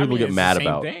people get mad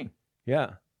about. Thing.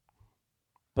 Yeah.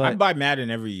 But I buy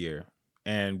Madden every year,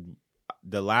 and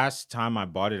the last time I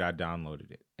bought it, I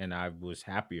downloaded it, and I was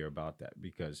happier about that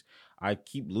because I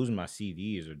keep losing my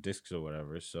CDs or discs or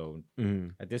whatever. So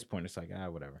at this point, it's like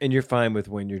whatever. And you're fine with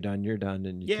when you're done,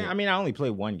 and I I only play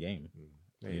one game.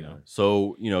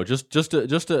 So just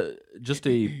a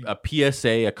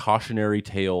PSA, a cautionary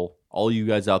tale. All you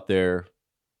guys out there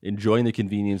enjoying the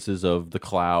conveniences of the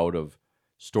cloud, of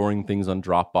storing things on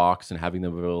Dropbox and having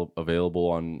them available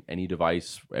on any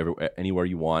device, anywhere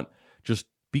you want. Just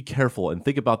be careful and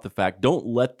think about the fact, don't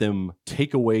let them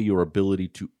take away your ability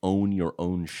to own your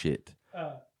own shit.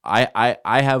 I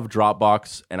have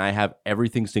Dropbox and I have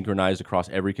everything synchronized across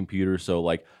every computer. So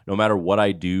like no matter what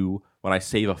I do, when I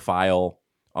save a file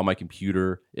on my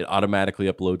computer, it automatically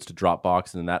uploads to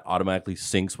Dropbox, and then that automatically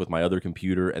syncs with my other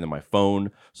computer and then my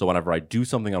phone. So whenever I do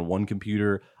something on one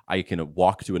computer, I can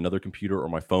walk to another computer or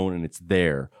my phone and it's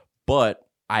there. But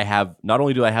not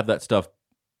only do I have that stuff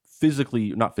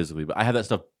not physically, but I have that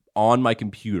stuff on my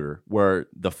computer where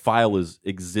the file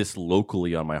exists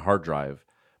locally on my hard drive,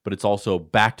 but it's also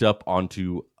backed up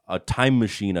onto a time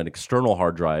machine, an external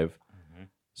hard drive.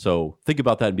 So think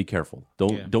about that and be careful.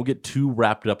 Don't get too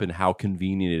wrapped up in how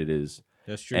convenient it is.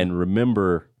 That's true. And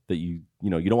remember that you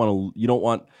don't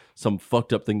want some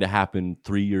fucked up thing to happen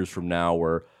 3 years from now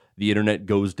where the internet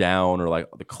goes down or like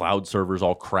the cloud servers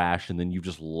all crash, and then you've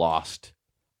just lost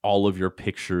all of your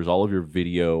pictures, all of your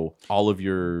video, all of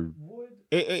your.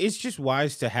 It's just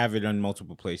wise to have it on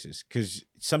multiple places because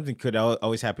something could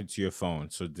always happen to your phone.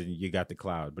 So then you got the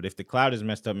cloud. But if the cloud is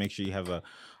messed up, make sure you have a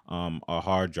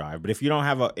hard drive. But if you don't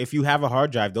have if you have a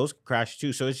hard drive, those crash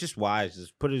too. So it's just wise.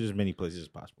 Just put it as many places as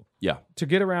possible. Yeah. To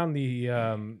get around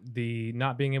the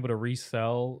not being able to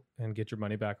resell and get your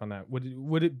money back on that,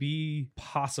 would it be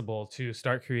possible to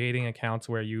start creating accounts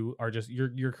where you are just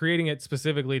you're creating it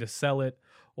specifically to sell it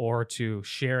or to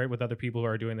share it with other people who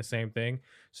are doing the same thing?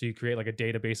 So you create like a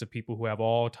database of people who have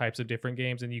all types of different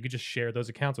games, and you could just share those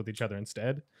accounts with each other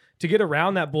instead. To get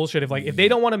around that bullshit, if they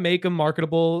don't want to make them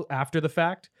marketable after the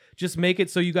fact, just make it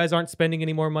so you guys aren't spending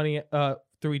any more money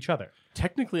through each other.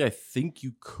 Technically, I think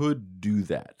you could do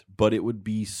that, but it would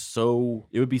be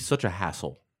such a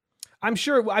hassle. I'm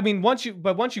sure. I mean, once you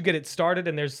get it started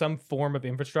and there's some form of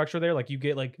infrastructure there, like you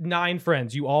get like 9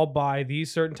 friends, you all buy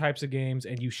these certain types of games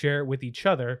and you share it with each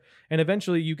other. And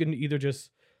eventually you can either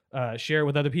just share it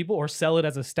with other people or sell it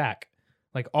as a stack.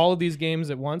 Like all of these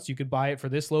games at once, you could buy it for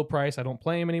this low price. I don't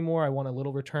play them anymore. I want a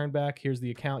little return back. Here's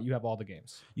the account. You have all the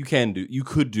games. You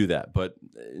could do that, but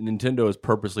Nintendo has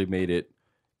purposely made it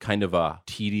kind of a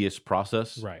tedious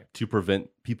process, Right. to prevent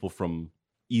people from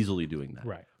easily doing that.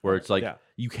 Right. Where it's like,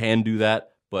 you can do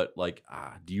that, but like,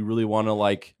 do you really want to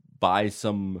like buy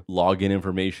some login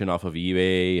information off of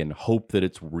eBay and hope that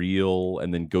it's real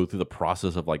and then go through the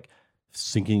process of like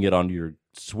syncing it onto your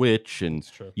Switch, and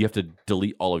you have to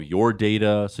delete all of your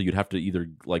data, so you'd have to either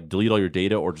like delete all your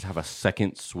data or just have a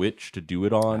second Switch to do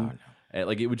it on. Oh, no. And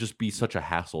like it would just be such a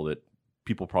hassle that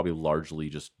people probably largely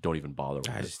just don't even bother with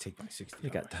I it. just take my 60. You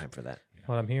got time for that.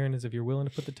 What I'm hearing is if you're willing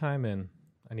to put the time in,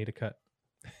 I need a cut.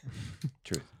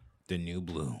 Truth. The new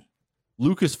blue.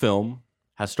 Lucasfilm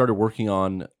has started working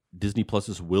on Disney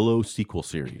Plus's Willow sequel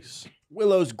series.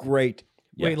 Willow's great.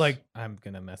 Wait, Yes. like I'm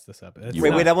gonna mess this up. It's You Wait,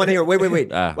 not- I want to hear.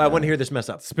 Wait. Ah, I want to hear this mess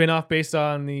up. Spin-off based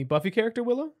on the Buffy character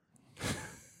Willow?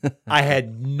 I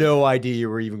had no idea you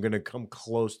were even going to come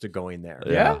close to going there.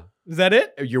 Yeah. Is that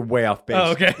it? You're way off base.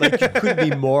 Oh, okay. Like you couldn't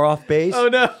be more off base. Oh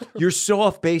no. You're so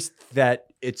off base that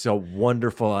it's a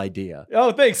wonderful idea.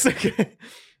 Oh, thanks. Okay.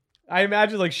 I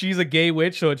imagine like she's a gay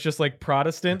witch, so it's just like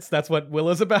Protestants. That's what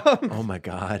Willow's about. Oh my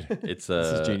God. It's This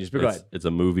is genius, but go ahead. it's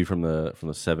a movie from the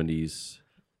 70s,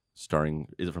 starring.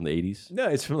 Is it from the 80s? No,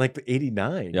 it's from like the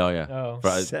 89. Oh yeah. Oh. Fr-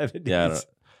 70s. Yeah, I don't know.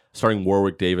 Starring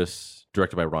Warwick Davis,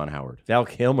 directed by Ron Howard. Val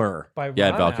Kilmer. By Yeah,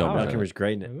 Ron Val Kilmer. Val Howard. Kilmer's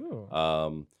great in it.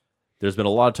 Ooh. There's been a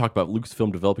lot of talk about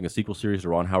Lucasfilm developing a sequel series to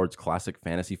Ron Howard's classic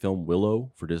fantasy film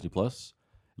Willow for Disney Plus.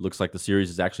 It looks like the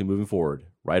series is actually moving forward.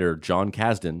 Writer John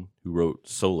Kasdan, who wrote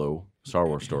Solo, Star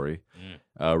Wars story,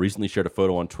 recently shared a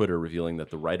photo on Twitter revealing that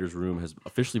the writer's room has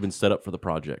officially been set up for the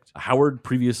project. Howard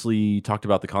previously talked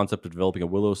about the concept of developing a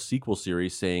Willow sequel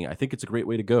series, saying, "I think it's a great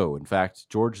way to go. In fact,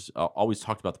 George always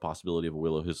talked about the possibility of a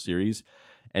Willow series,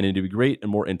 and it'd be great and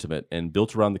more intimate and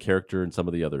built around the character and some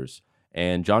of the others.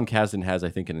 And John Kasdan has, I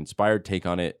think, an inspired take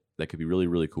on it that could be really,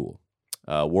 really cool.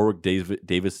 Warwick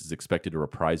Davis is expected to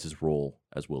reprise his role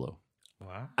as Willow."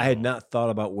 Wow. I had not thought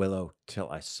about Willow till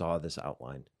I saw this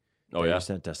outline. Oh that yeah, you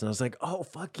sent us, and I was like, "Oh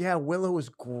fuck yeah, Willow is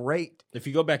great." If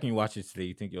you go back and you watch it today,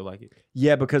 you think you'll like it?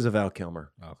 Yeah, because of Val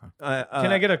Kilmer. Oh, okay.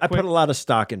 Can I get a I quick- put a lot of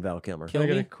stock in Val Kilmer. Can I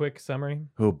get a quick summary?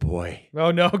 Oh boy.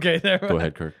 Oh no. Okay. There. go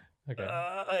ahead, Kirk. Okay.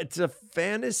 It's a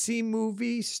fantasy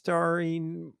movie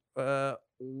starring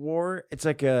war. It's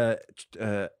like a.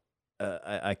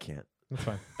 I can't. That's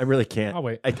fine. I really can't. I'll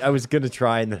wait. I was gonna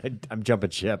try, and then I'm jumping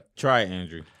ship. Try it,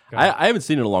 Andrew. I haven't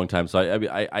seen it in a long time, so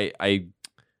I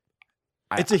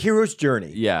It's a hero's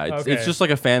journey. yeah, it's Okay. just like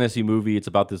a fantasy movie. It's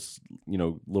about this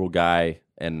little guy,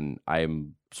 and I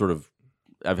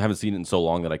haven't seen it in so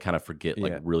long that I kind of forget Yeah.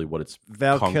 like really what it's.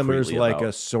 Val Kilmer's concretely like about.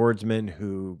 a swordsman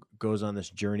who goes on this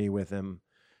journey with him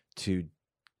to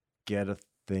get a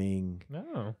thing,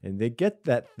 No. and they get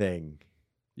that thing.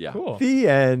 Yeah, Cool. The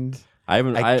end.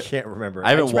 I can't remember. I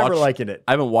haven't just remember watched- liking it.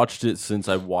 I haven't watched it since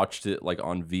I watched it like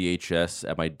on VHS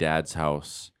at my dad's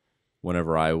house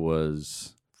whenever I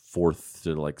was 4th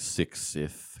to like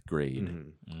 6th grade.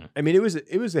 Mhm. I mean, it was a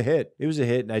hit. It was a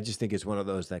hit, and I just think it's one of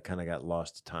those that kind of got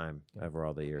lost to time over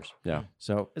all the years. Yeah.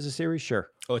 So as a series,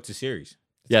 sure. Oh, it's a series.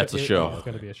 Yeah, it's a show. It's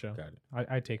going to be a show. Got it.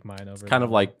 I take mine over.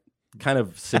 Kind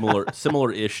of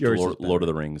similar-ish to Yours is Lord of better.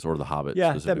 the Rings or The Hobbit.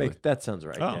 Yeah, specifically. that sounds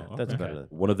right. Oh, yeah, that's okay. better. Than,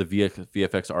 One of the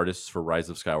VFX artists for Rise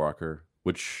of Skywalker,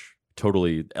 which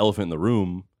totally elephant in the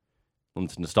room on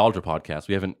this nostalgia podcast.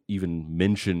 We haven't even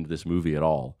mentioned this movie at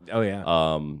all. oh yeah,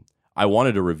 I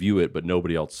wanted to review it, but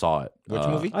nobody else saw it. Which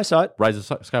movie? I saw it Rise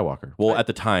of Skywalker. Well, at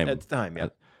the time. at the time. Yeah,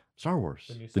 Star Wars.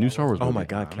 The new Star Wars Oh movie. my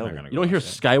God, I'm not Kelby. gonna You don't go hear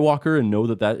watch that. Skywalker and know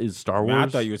that is Star Wars? Man, I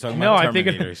thought you were talking No, about I think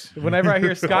Terminators. whenever I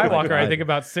hear Skywalker, I God. think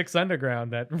about Six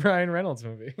Underground, that Ryan Reynolds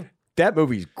movie. That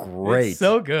movie's great. It's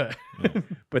so good.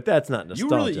 But that's not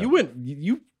nostalgia.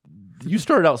 You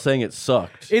started out saying it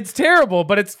sucked. It's terrible,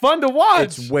 but it's fun to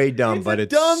watch. It's way dumb, It's but a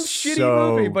it's dumb, shitty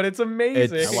so, movie, but it's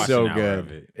amazing. It's I watched so an hour good.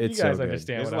 of it. It's you guys so good.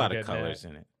 understand There's what a lot I'm of getting colors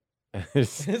in it.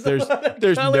 there's lot of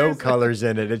no colors. colors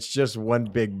in it. It's just one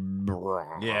big.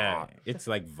 Yeah, it's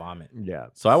like vomit. Yeah.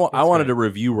 So I wanted great. to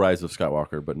review Rise of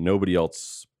Skywalker, but nobody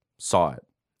else saw it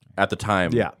at the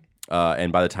time. Yeah.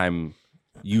 And by the time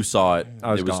you saw it,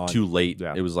 I was it was gone. too late.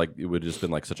 Yeah. It was like it would have just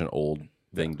been like such an old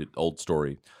thing, old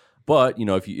story. But you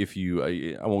know, if you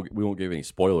we won't give any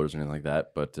spoilers or anything like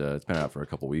that. But it's been out for a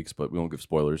couple weeks, but we won't give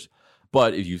spoilers.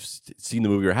 But if you've seen the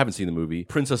movie or haven't seen the movie,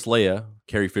 Princess Leia,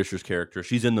 Carrie Fisher's character,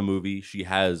 she's in the movie. She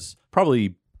has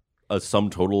probably a sum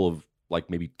total of like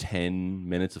maybe 10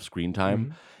 minutes of screen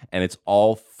time. And it's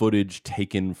all footage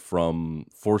taken from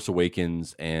Force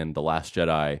Awakens and The Last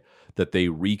Jedi that they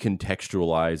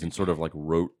recontextualized and sort of like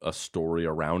wrote a story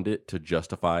around it to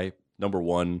justify, number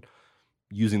one,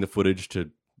 using the footage to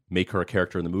make her a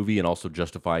character in the movie and also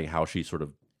justifying how she sort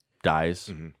of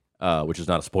dies. Which is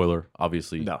not a spoiler,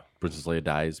 obviously. No. Princess Leia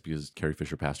dies because Carrie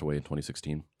Fisher passed away in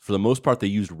 2016. For the most part, they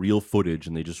used real footage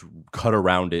and they just cut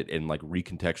around it and like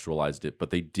recontextualized it.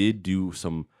 But they did do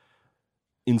some,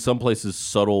 in some places,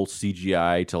 subtle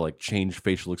CGI to like change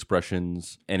facial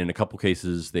expressions. And in a couple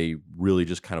cases, they really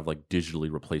just kind of like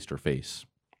digitally replaced her face.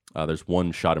 There's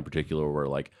one shot in particular where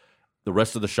like the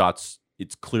rest of the shots,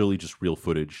 it's clearly just real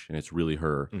footage and it's really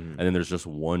her. And then there's just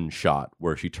one shot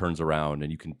where she turns around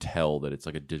and you can tell that it's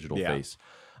like a digital face.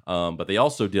 But they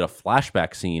also did a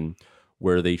flashback scene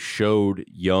where they showed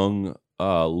young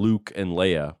Luke and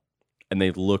Leia, and they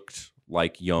looked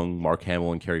like young Mark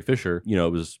Hamill and Carrie Fisher. You know,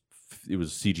 it was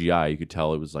CGI. You could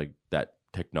tell it was like that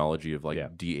technology of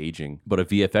like de-aging. But a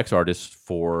VFX artist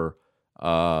for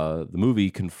the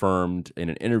movie confirmed in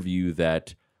an interview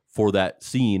that for that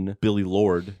scene, Billie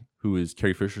Lourd, who is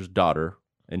Carrie Fisher's daughter,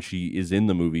 and she is in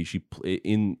the movie. She's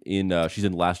in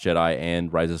Last Jedi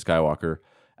and Rise of Skywalker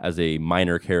as a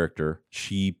minor character.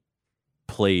 She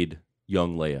played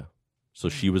young Leia, so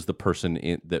she was the person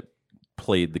that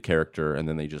played the character, and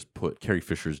then they just put Carrie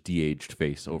Fisher's de-aged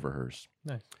face over hers.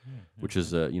 Nice. Which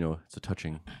is it's a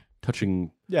touching.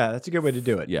 Yeah, that's a good way to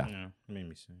do it. Yeah, Yeah, it made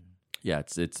me sad. yeah.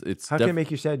 It's How can it make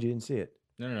you sad you didn't see it?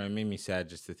 No, it made me sad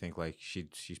just to think like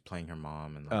she's playing her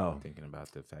mom and like, thinking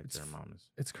about the fact that her mom is.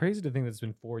 It's crazy to think that it's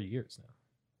been 4 years now.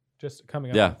 Just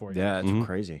coming up Yeah. on 4 years. Yeah, it's Mhm.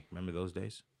 crazy. Remember those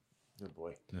days? Good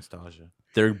boy. Nostalgia.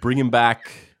 They're bringing back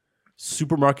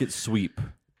Supermarket Sweep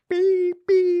Beep,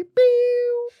 beep,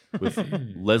 beep. with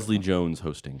Leslie Jones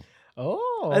hosting.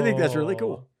 Oh. I think that's really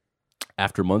cool.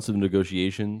 After months of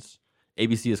negotiations,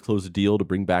 ABC has closed a deal to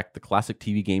bring back the classic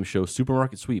TV game show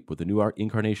Supermarket Sweep with a new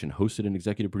incarnation hosted and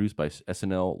executive produced by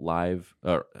SNL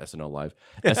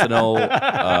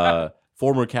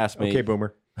former castmate Okay,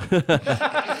 boomer.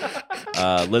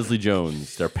 Leslie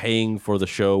Jones. They're paying for the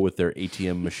show with their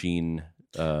ATM machine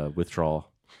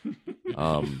withdrawal.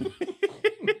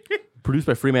 Produced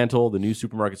by Fremantle, the new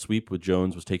Supermarket Sweep with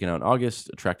Jones was taken out in August,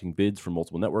 attracting bids from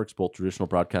multiple networks, both traditional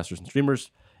broadcasters and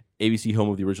streamers. ABC, home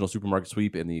of the original Supermarket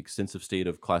Sweep and the extensive slate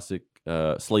of classic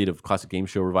game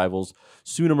show revivals,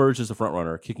 soon emerged as a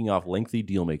frontrunner, kicking off lengthy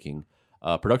deal-making.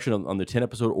 Production on the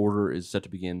 10-episode order is set to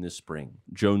begin this spring.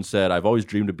 Jones said, "I've always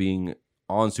dreamed of being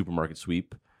on Supermarket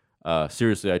Sweep.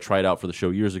 Seriously, I tried out for the show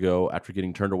years ago. After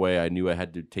getting turned away, I knew I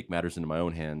had to take matters into my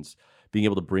own hands. Being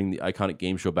able to bring the iconic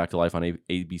game show back to life on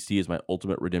ABC is my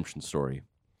ultimate redemption story."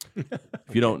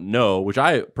 If you don't know, which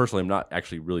I personally am not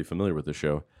actually really familiar with the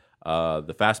show,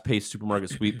 the fast-paced Supermarket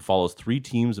Sweep follows 3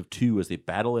 teams of 2 as they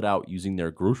battle it out using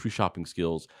their grocery shopping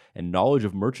skills and knowledge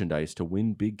of merchandise to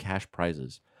win big cash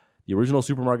prizes. The original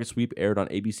Supermarket Sweep aired on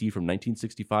ABC from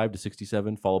 1965 to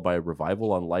 67, followed by a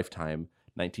revival on Lifetime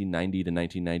 1990 to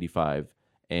 1995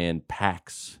 and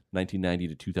PAX 1990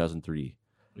 to 2003.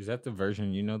 Is that the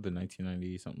version the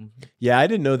 1990 something? Yeah, I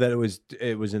didn't know that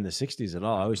it was in the 60s at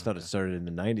all. I always thought it started in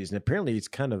the 90s, and apparently it's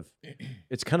kind of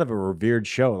a revered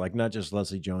show. Like not just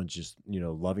Leslie Jones, just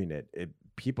loving it.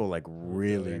 People like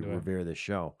really into it. revere this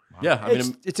show. Yeah, I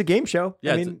mean, It's a game show.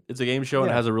 yeah, I mean, it's a game show and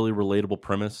it yeah. has a really relatable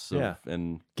premise.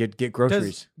 And get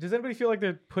groceries. Does anybody feel like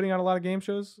they're putting out a lot of game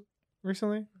shows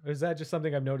recently? Or is that just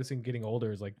something I'm noticing getting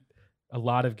older? Is like a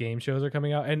lot of game shows are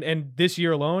coming out, and this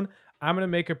year alone, I'm gonna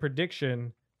make a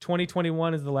prediction.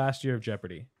 2021 is the last year of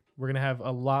Jeopardy. We're gonna have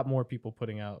a lot more people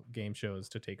putting out game shows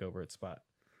to take over its spot.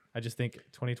 I just think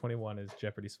 2021 is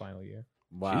Jeopardy's final year.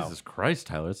 Wow. Jesus Christ,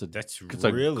 Tyler. That's it's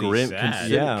a really grim, sad.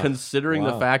 Yeah. considering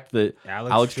the Wow. fact that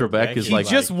Alex Trebek is He like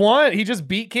just won. He just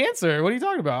beat cancer. What are you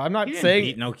talking about? I'm not He didn't saying.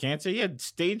 beat no cancer. He had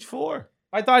stage 4.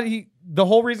 I thought the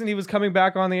whole reason he was coming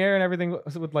back on the air and everything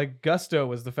with like gusto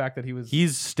was the fact that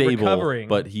he's stable, recovering.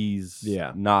 but he's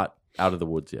not out of the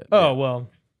woods yet. Oh well,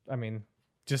 I mean,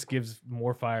 just gives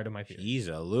more fire to my theory. He's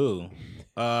a Lou.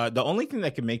 The only thing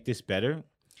that can make this better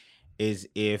is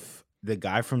if the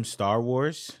guy from Star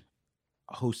Wars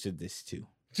hosted this too.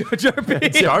 Jar Jar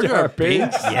Binks. Jar Jar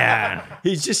Binks? Yeah.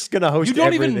 He's just gonna host. You don't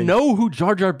everything. even know who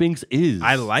Jar Jar Binks is.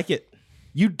 I like it.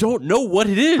 You don't know what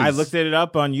it is. I looked it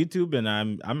up on YouTube and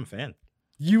I'm a fan.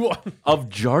 You are. Of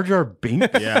Jar Jar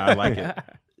Binks. Yeah, I like it.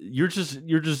 This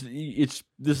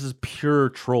is pure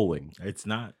trolling. It's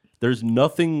not. There's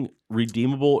nothing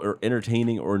redeemable or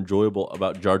entertaining or enjoyable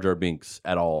about Jar Jar Binks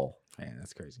at all. Man,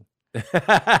 that's crazy.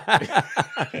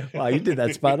 Wow, you did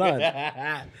that spot on.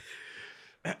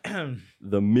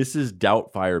 The Mrs.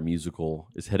 Doubtfire musical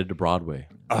is headed to Broadway.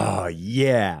 Oh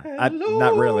yeah,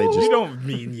 not really. You Just don't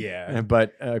mean yeah.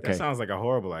 but okay. That sounds like a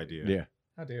horrible idea. Yeah.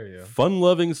 How dare you?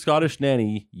 Fun-loving Scottish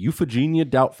nanny Euphigenia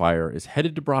Doubtfire is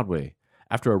headed to Broadway.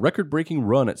 After a record-breaking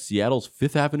run at Seattle's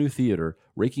Fifth Avenue Theater,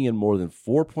 raking in more than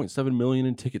 $4.7 million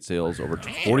in ticket sales over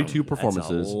 42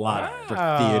 performances. That's a lot for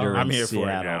Wow. theater I'm in here for it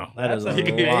Seattle. now. That is a That's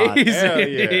lot. amazing. Hell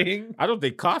yeah. I don't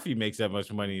think coffee makes that much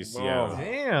money in Seattle.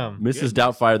 Damn. Mrs.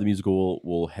 Doubtfire, the musical,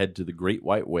 will head to the Great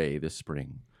White Way this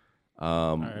spring.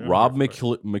 I'm Rob here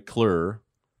for McClure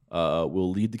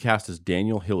will lead the cast as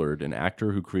Daniel Hillard, an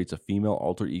actor who creates a female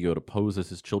alter ego to pose as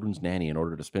his children's nanny in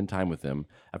order to spend time with them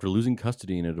after losing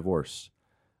custody in a divorce.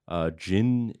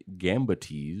 Jin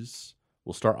Gambates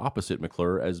will star opposite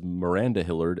McClure as Miranda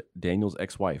Hillard, Daniel's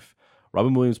ex-wife.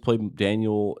 Robin Williams played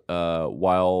Daniel,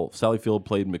 while Sally Field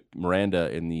played Miranda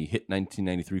in the hit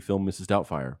 1993 film Mrs.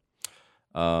 Doubtfire.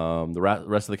 The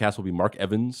rest of the cast will be Mark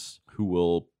Evans, who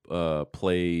will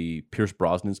play Pierce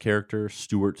Brosnan's character,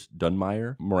 Stuart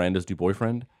Dunmire, Miranda's new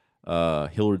boyfriend.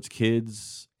 Hillard's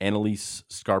kids, Annalise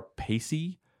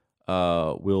Scarpaci,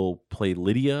 will play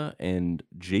Lydia, and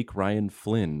Jake Ryan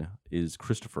Flynn is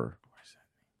Christopher.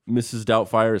 Mrs.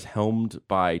 Doubtfire is helmed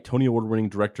by Tony Award-winning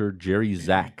director Jerry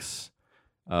Zaks,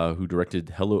 who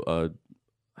directed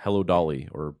Hello Dolly,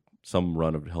 or some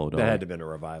run of Hello Dolly. That had to have been a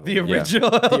revival. The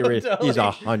original. He's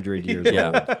 100 years old.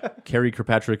 Yeah. Carrie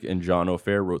Kirkpatrick and John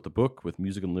O'Fair wrote the book, with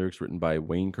music and lyrics written by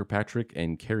Wayne Kirkpatrick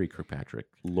and Carrie Kirkpatrick.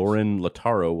 Lauren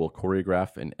Lataro will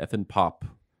choreograph, and Ethan Pop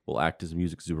will act as a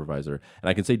music supervisor. And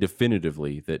I can say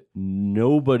definitively that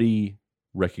nobody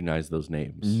recognized those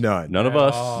names. None of At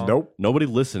us. all. Nope. Nobody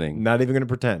listening. Not even going to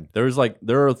pretend. There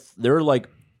are like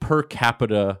per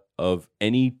capita of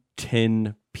any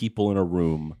 10 people in a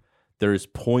room, there is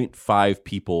 0.5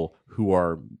 people who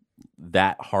are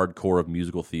that hardcore of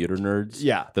musical theater nerds.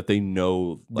 Yeah. That they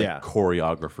know like Yeah.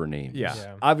 choreographer names. Yeah.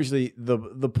 Yeah. Obviously, the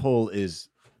pull is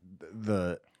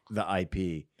the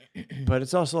IP, but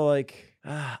it's also like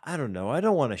I don't know. I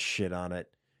don't want to shit on it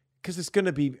because it's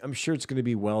gonna be. I'm sure it's gonna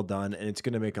be well done and it's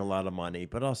gonna make a lot of money.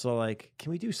 But also, like,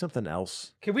 can we do something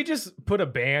else? Can we just put a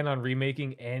ban on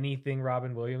remaking anything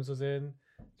Robin Williams was in?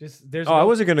 Just there's. I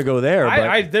wasn't gonna go there.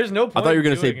 But there's no point. I thought you were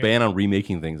going to say doing it. ban on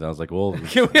remaking things. I was like, well,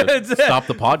 Can we- let's stop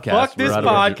the podcast. Fuck this We're out of a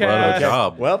podcast.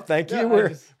 job. well, thank you. Yeah,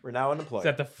 We're now Is unemployed.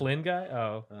 that the Flynn guy?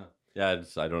 Oh, Yeah,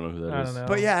 I don't know who that is. I don't know.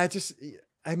 But yeah,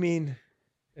 I mean,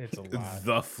 It's a lot.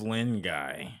 The Flynn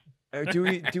guy. do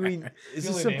we? The Is only this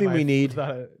name something we I need?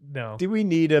 thought- no. Do we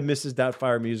need a Mrs.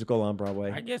 Doubtfire musical on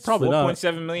Broadway? I guess Probably not.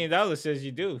 $4.7 million says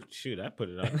you do. Shoot, I put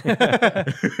it on.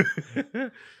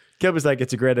 Kev was like,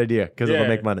 it's a great idea because it'll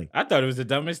make money. I thought it was the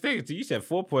dumbest thing. Until you said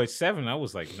 4.7. I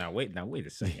was like, now wait a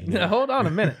second. Now, hold on a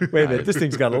minute. Wait a minute, this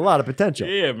thing's got a lot of potential.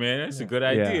 Yeah, man, that's a good Yeah.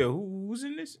 idea. Who's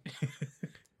in this?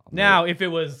 Now, if it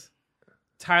was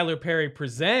Tyler Perry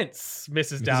presents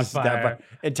Mrs. Doubtfire,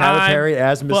 And Tyler I'm Perry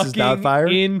as Mrs. fucking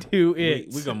Doubtfire. into it.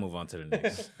 We're going to move on to the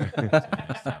next.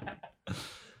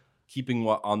 Keeping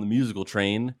on the musical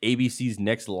train, ABC's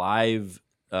next live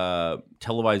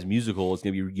televised musical is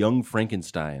going to be Young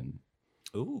Frankenstein.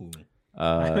 Ooh.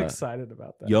 I'm excited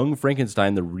about that. Young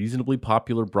Frankenstein, the reasonably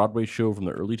popular Broadway show from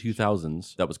the early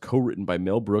 2000s that was co-written by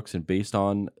Mel Brooks and based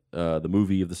on the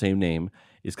movie of the same name,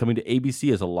 is coming to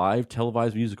ABC as a live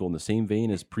televised musical in the same vein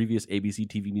as previous ABC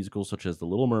TV musicals such as The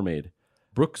Little Mermaid.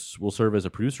 Brooks will serve as a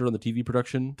producer on the TV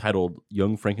production titled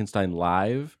Young Frankenstein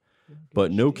Live,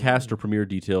 but no cast or premiere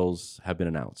details have been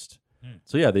announced.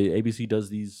 So yeah, the ABC does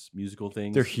these musical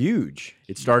things. They're huge.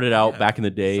 It started out Yeah, back in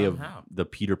the day somehow. of the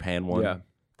Peter Pan one. Yeah.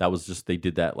 That was just, they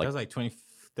did that That like, was like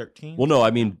 2013? well, no, I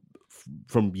mean,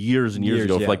 from years and years Years,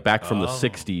 ago, yeah. like back from the Oh.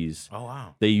 60s, Oh,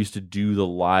 wow. they used to do the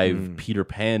live Peter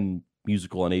Pan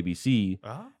musical on ABC,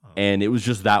 Oh. and it was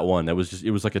just that one. It was like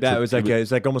It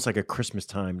was like almost like a Christmas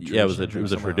time. Yeah, it was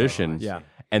a tradition. Yeah.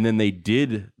 And then they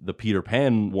did the Peter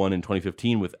Pan one in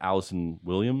 2015 with Allison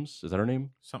Williams. Is that her name?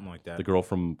 Something like that. The girl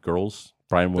from Girls,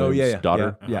 Brian Williams'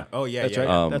 daughter. Yeah. Oh yeah, That's yeah.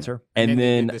 right. yeah. That's her. And then they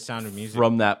then did The Sound of Music.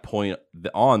 from that point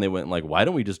on, they went like, why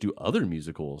don't we just do other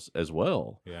musicals as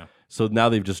well? Yeah. So now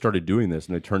they've just started doing this,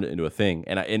 and they turned it into a thing.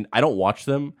 And I don't watch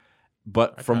them,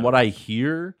 but from kinda what I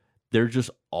hear, they're just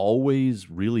always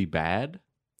really bad.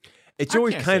 It's I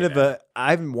always can't kind say of that.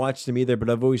 I haven't watched them either, but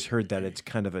I've always heard that it's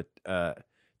kind of a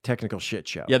technical shit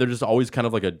show. Yeah, they're just always kind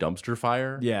of like a dumpster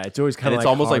fire. Yeah, it's always kind And of it's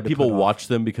almost hard like to people put off. watch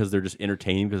them because they're just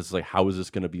entertaining, because it's like, how is this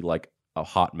going to be like a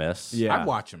hot mess? Yeah. I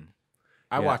watch them.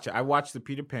 I Yeah. watch it. I watched the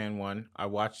Peter Pan one. I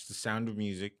watched The Sound of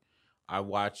Music.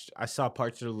 I saw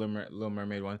parts of the Little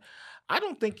Mermaid one. I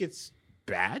don't think it's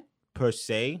bad per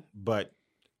se, but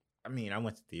I mean, I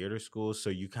went to theater school, so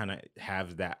you kind of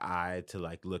have that eye to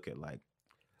like look at like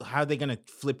how are they gonna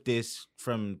flip this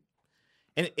from,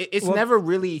 and it's Well- never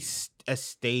really a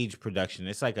stage production.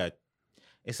 It's like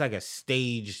a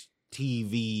stage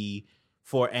TV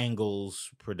 4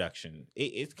 angles production.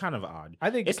 It's kind of odd.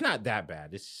 I think It's not that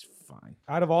bad. It's fine.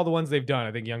 out of all the ones they've done,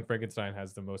 I think Young Frankenstein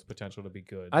has the most potential to be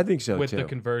good. I think so with too. the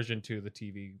conversion to the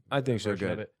TV. I think so.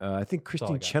 version of Good. it. I think all I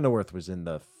Christine got. Chenoweth was in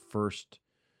the first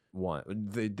one.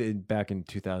 Back in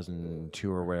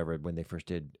 2002 or whatever, when they first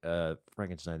did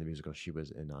Frankenstein the musical, she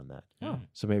was in on that. Oh.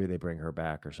 So maybe they bring her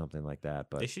back or something like that.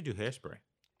 But They should do Hairspray.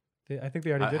 I think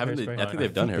they already did. Haven't they- Hairspray. I think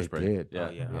they've done think they Hairspray. did. Yeah.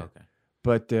 Oh, yeah. Yeah. Okay.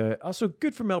 But also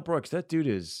good for Mel Brooks. That dude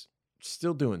is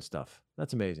still doing stuff.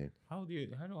 That's amazing. How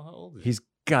old is He's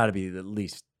got to be at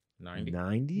least 90.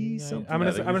 90 Yeah, something. I'm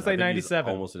gonna I think say he's- I think he's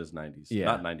 97. Almost in his 90s. Yeah.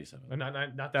 Not 97.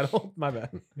 Not that old. My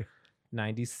bad.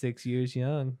 96 years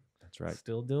young. That's right.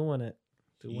 Still doing it.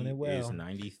 Doing it well. Is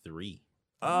 93.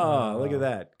 Oh, look at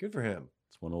that. Good for him.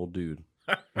 It's one old dude.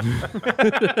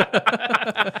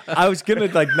 I was gonna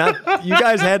like not. You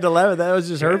guys had to laugh. That was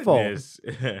just her fault.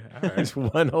 He's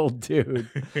one old dude.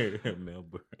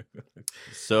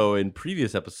 So in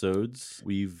previous episodes,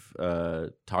 we've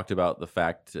talked about the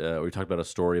fact, we talked about a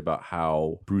story about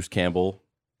how Bruce Campbell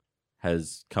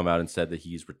has come out and said that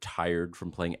he's retired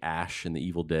from playing Ash in the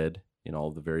Evil Dead in all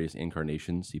of the various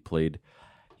incarnations. He played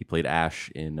Ash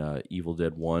in Evil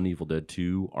Dead 1, Evil Dead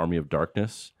 2, Army of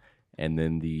Darkness, and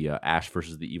then the Ash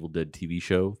versus the Evil Dead TV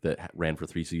show that ran for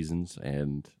 3 seasons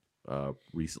and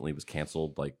recently was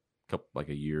canceled like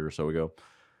a year or so ago.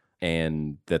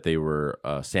 And that they were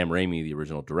Sam Raimi, the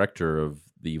original director of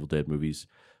the Evil Dead movies,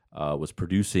 was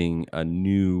producing a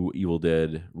new Evil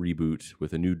Dead reboot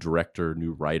with a new director,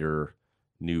 new writer,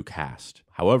 new cast.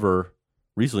 However,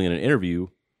 recently in an interview,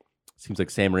 it seems like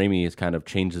Sam Raimi has kind of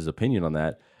changed his opinion on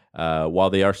that.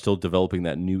 While they are still developing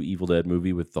that new Evil Dead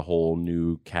movie with the whole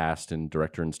new cast and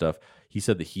director and stuff, he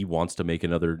said that he wants to make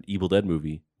another Evil Dead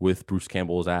movie with Bruce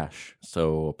Campbell as Ash.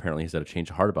 So apparently he's had a change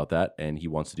of heart about that, and he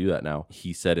wants to do that now.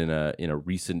 He said in a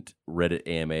recent Reddit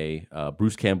AMA,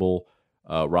 Bruce Campbell,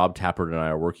 Rob Tappert, and I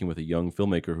are working with a young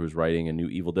filmmaker who's writing a new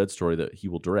Evil Dead story that he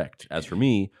will direct. As for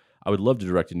me, I would love to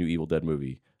direct a new Evil Dead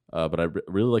movie, but I'd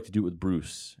really like to do it with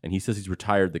Bruce. And he says he's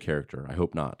retired the character. I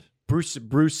hope not.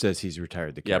 Bruce says he's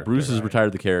retired the character. Yeah, Bruce has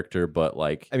retired the character, but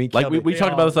like, I mean, like Kelby- we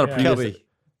talked about this on a Yeah. previous.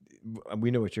 Kelby,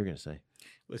 we know what you're gonna say.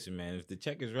 Listen, man, if the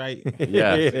check is right,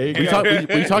 Yeah, There you we go. talked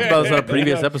about this on a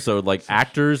previous episode. Like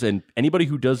actors and anybody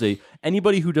who does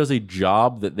a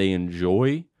job that they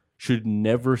enjoy should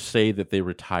never say that they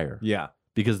retire Yeah,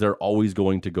 because they're always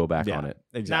going to go back yeah, on it.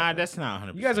 nah, exactly. that's not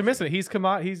 100%. You guys are missing it.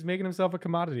 He's making himself a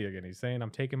commodity again. He's saying, I'm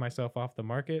taking myself off the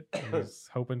market. And he's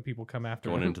hoping people come after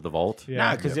Going him. into the vault. Yeah.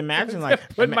 Nah, because imagine like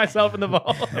putting myself in the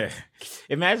vault.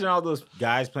 imagine all those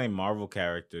guys playing Marvel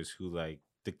characters who like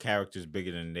the character's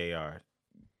bigger than they are.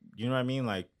 You know what I mean?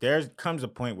 Like there comes a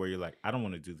point where you're like, I don't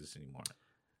want to do this anymore.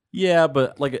 Yeah,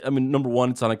 but like, I mean, number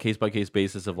one, it's on a case by case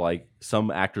basis of like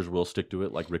some actors will stick to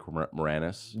it, like Rick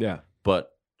Moranis. Yeah, But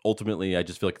ultimately, I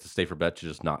just feel like it's a safer bet to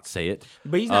just not say it.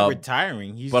 But he's not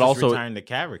retiring. He's but just also- retiring the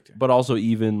character. But also,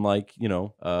 even like,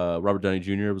 Robert Downey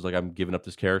Jr. was like, I'm giving up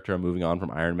this character. I'm moving on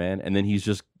from Iron Man. And then he's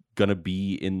just going to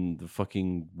be in the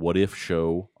fucking What If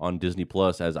show on Disney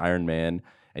Plus as Iron Man.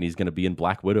 And he's going to be in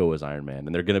Black Widow as Iron Man.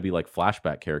 And they're going to be like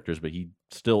flashback characters. But he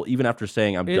still, even after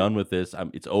saying, I'm done with this,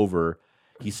 it's over,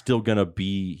 he's still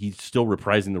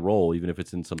reprising the role, even if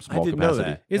it's in some small I didn't know capacity.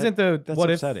 that. Isn't That's What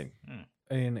upsetting. If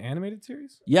an animated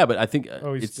series? Yeah, but I think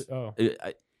Oh, it's. oh.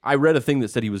 I read a thing that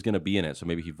said he was going to be in it. So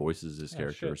maybe he voices his Oh,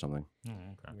 character shit. or something. Oh,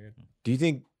 okay. Weird. Do you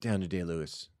think Daniel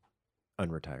Day-Lewis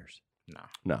unretires? No.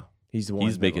 No. He's the one.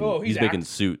 He's making Oh, he's he's making act-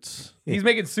 suits. He's the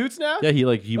one. He's making Oh, he's he's making act- suits. He's making suits now. Yeah, he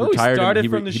Oh, he retired and started he,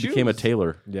 from the he became a shoes.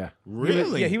 tailor. Yeah.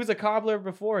 Really? Yeah, he was a cobbler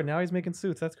before, and now he's making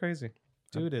suits. That's crazy.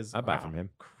 Dude is. I buy from him.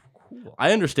 Cool.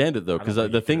 I understand it though, I because don't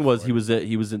think the you thing can was afford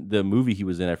he was in the movie he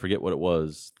was in. I forget what it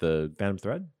was. The Phantom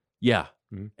Thread. yeah,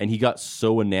 Mhm. and he got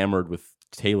so enamored with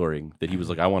tailoring that he was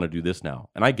like, I want to do this now,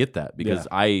 and I get that because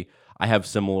I have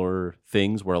similar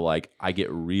things where like I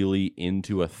get really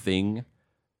into a thing,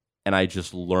 and I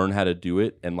just learn how to do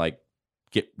it and like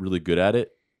get really good at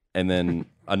it, and then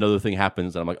another thing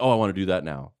happens, and I'm like, oh, I want to do that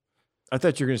now. I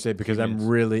thought you were gonna say because I'm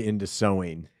really into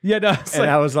sewing, Yeah, no. It's and like,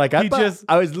 I was like, I was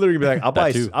literally be like,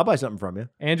 That too. I'll buy something from you.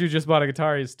 Andrew just bought a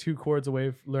guitar. He's 2 chords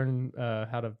away from learning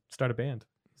how to start a band.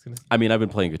 He's gonna- I mean, I've been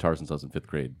playing guitar since I was in 5th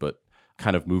grade, but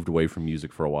kind of moved away from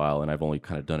music for a while, and I've only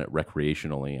kind of done it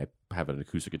recreationally. I have an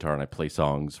acoustic guitar and I play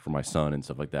songs for my son and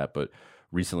stuff like that. But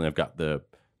recently, I've got the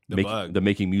bug.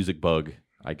 making music bug.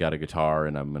 I got a guitar,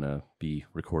 and I'm gonna be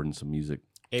recording some music.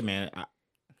 Hey man,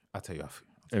 I'll tell you off.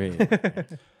 I mean,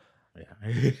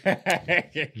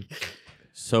 Yeah.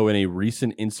 So, in a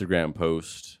recent Instagram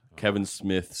post, Kevin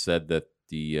Smith said that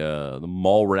the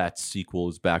Mallrats sequel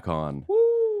is back on.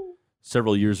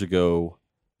 Several years ago,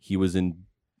 he was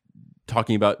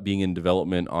talking about being in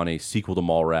development on a sequel to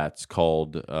Mallrats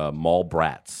called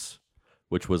Mallbrats,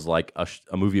 which was like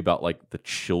a movie about like the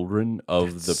children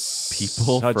of the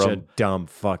people. Such from a dumb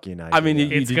fucking idea. I mean,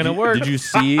 It's did gonna you, work. Did you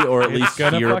see or at least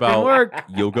gonna hear fucking about work.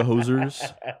 Yoga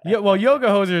Hosers? Yeah, well, Yoga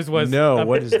Hosers was no.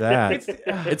 What is that?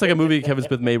 It's like a movie Kevin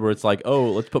Smith made where it's like,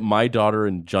 oh, let's put my daughter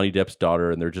and Johnny Depp's daughter,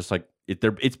 and they're just like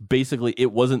it's basically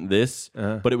it wasn't this,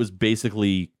 but it was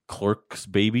basically Clerks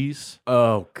babies.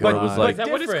 Oh god. it was like- Is that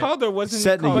what it's different. called, or wasn't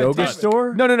set it in a called yoga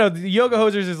store. No. The Yoga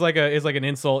Hosers is like an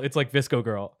insult. It's like Visco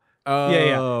Girl. Oh,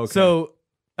 Yeah. okay. So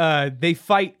they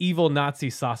fight evil Nazi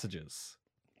sausages.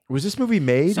 was this movie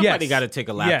made? Somebody Yes. got to take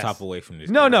a laptop Yes. away from this.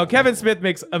 No. guy. Kevin Smith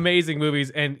makes amazing movies,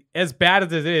 and as bad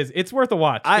as it is, it's worth a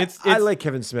watch. I It's like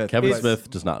Kevin Smith. Kevin but Smith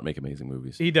does not make amazing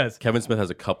movies. he does. Kevin Smith has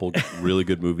a couple really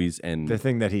good movies, and The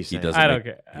thing that he he said. doesn't. I don't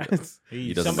make- care.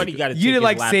 He doesn't Somebody make it. got to. You did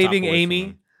like Saving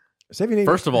Amy. Saving Amy,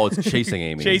 First of all, it's Chasing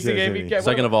Amy. Chasing Yes, Amy. Amy. Yeah,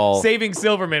 Second of all- Saving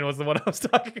Silverman was the one I was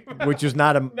talking about. which was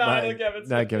not a not a Kevin Smith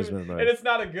not Kevin movie. Smith movie. And it's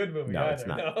not a good movie. No, either. it's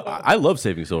not. No. I love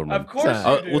Saving Silverman. Of course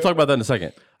Sorry. you do. We'll talk about that in a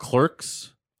second.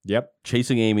 Clerks, Yep.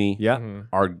 Chasing Amy Yeah. Mhm.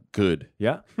 are good.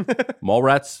 Yeah.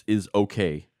 Mallrats is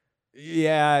okay.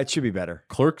 Yeah. It should be better.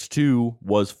 Clerks 2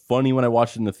 was funny when I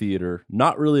watched it in the theater.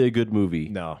 Not really a good movie.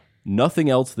 No. Nothing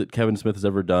else that Kevin Smith has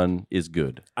ever done is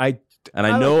good. I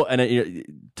I know.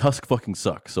 Tusk fucking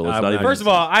sucks. So let's I'm not not even. First of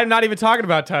all, I'm not even talking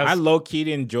about Tusk. I low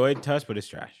key enjoyed Tusk, but it's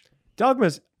trash.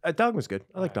 Dogma's good.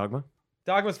 I like Dogma.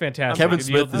 Dogma's fantastic. Kevin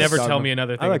You'll Smith never is- tell me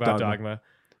another I thing like about Dogma. Dogma.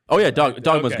 Oh yeah,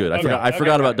 Dogma's Okay, good. okay, I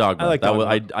forgot okay. about Dogma. I like that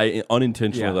Dogma. I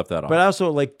unintentionally left that off. But I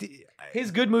also like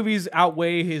His good movies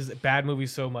outweigh his bad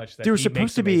movies so much that there was he supposed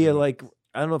makes to be amazing like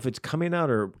I don't know if it's coming out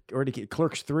or already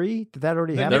Clerks 3. Did that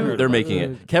already The happen? new- they're making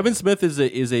it. Kevin Smith is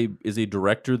a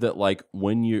director that like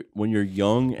when you're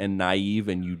young and naive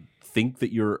and you think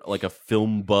that you're like a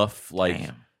film buff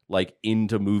like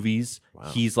into movies,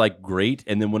 he's like great.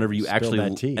 And then whenever you Spill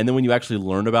that tea. and then when you actually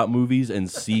learn about movies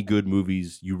and see good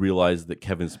movies, you realize that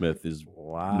Kevin Smith is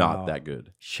Wow. not that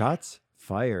good. Shots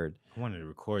fired. I wanted to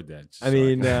record that. I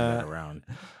mean, can have that around.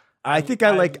 I think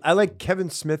I like Kevin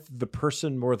Smith the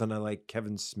person more than I like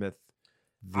Kevin Smith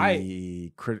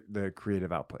the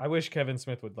creative output. I wish Kevin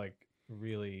Smith would like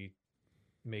really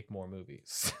make more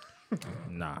movies.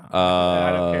 Nah.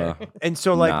 I don't care. And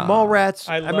so like Nah. Mallrats,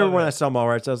 I I remember love when it. I saw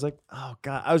Mallrats, I was like, oh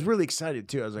god, I was really excited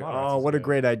too. I was like, Mallrats oh, is what a good.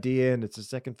 great idea, and it's a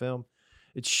second film.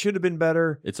 It should have been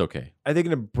better. It's okay. Are they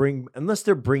going to bring unless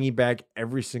they're bringing back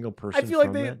every single person? I feel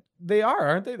like from they are,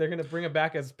 aren't they? They're gonna bring him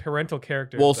back as parental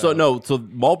characters. Well, so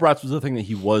Mallrats was the thing that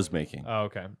he was making. Oh,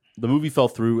 okay. The movie fell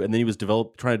through, and then he was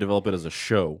trying to develop it as a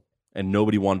show, and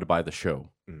nobody wanted to buy the show.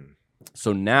 Mm.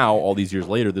 So now, all these years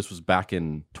later, this was back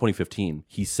in 2015.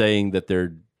 He's saying that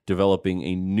they're developing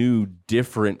a new,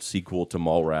 different sequel to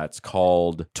Mallrats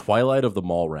called Twilight of the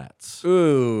Mallrats.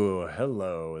 Ooh,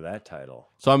 hello, that title.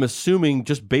 So I'm assuming,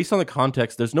 just based on the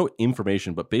context, there's no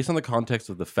information, but based on the context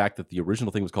of the fact that the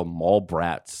original thing was called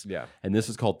Mallbrats, Yeah. and this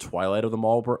is called Twilight of the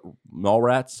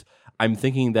Mallrats, I'm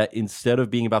thinking that instead of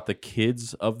being about the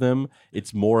kids of them,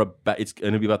 it's more about it's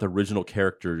going to be about the original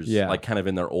characters, Yeah. like kind of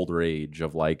in their older age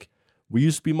of like we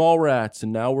used to be Mallrats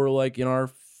and now we're like in our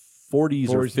 40s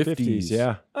or 50s.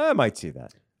 Yeah, I might see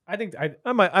that. I think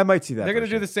I might see that. they're gonna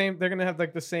version. do the same. They're gonna have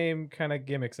like the same kind of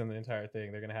gimmicks in the entire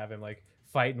thing. They're gonna have him like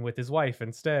fighting with his wife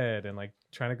instead, and like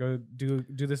trying to go do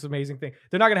this amazing thing.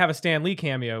 They're not gonna have a Stan Lee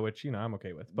cameo, which I'm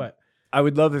okay with. But I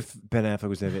would love if Ben Affleck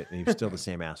was in it and he was still the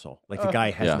same asshole. Like the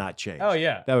guy has Yeah. not changed. Oh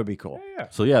yeah. That would be cool. Yeah.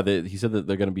 So yeah, he said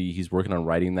that he's working on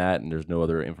writing that, and there's no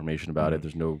other information about it.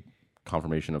 There's no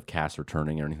confirmation of cast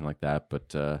returning or anything like that, but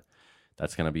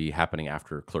that's going to be happening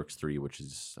after Clerks 3, which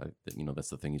is, that's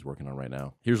the thing he's working on right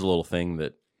now. Here's a little thing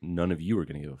that none of you are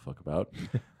going to give a fuck about.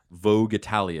 Vogue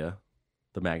Italia,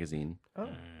 the magazine,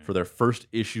 for their first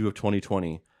issue of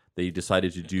 2020, they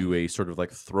decided to do a sort of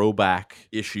like throwback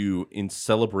issue in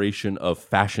celebration of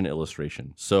fashion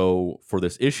illustration. So for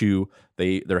this issue,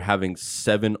 they're having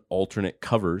 7 alternate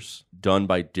covers done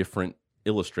by different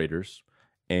illustrators.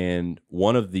 And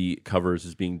one of the covers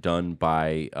is being done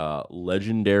by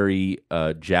legendary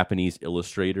Japanese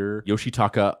illustrator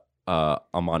Yoshitaka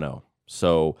Amano.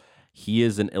 So he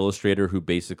is an illustrator who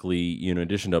basically, in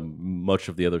addition to much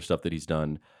of the other stuff that he's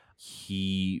done,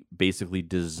 he basically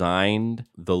designed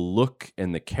the look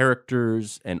and the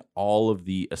characters and all of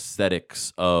the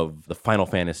aesthetics of the Final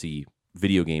Fantasy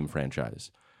video game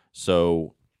franchise.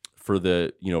 So for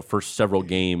the first several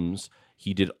games,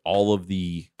 he did all of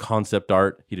the concept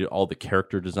art. He did all the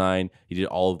character design. He did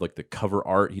all of like the cover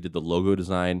art. He did the logo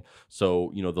design.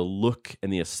 So the look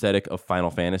and the aesthetic of Final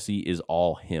Fantasy is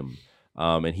all him,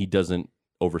 and he doesn't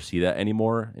oversee that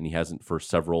anymore, and he hasn't for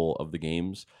several of the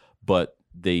games, but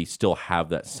they still have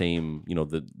that same,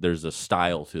 there's a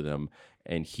style to them,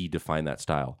 and he defined that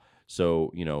style.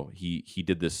 So, he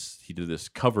did this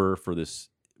cover for this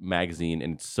magazine,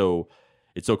 and it's so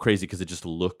crazy because it just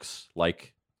looks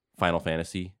like Final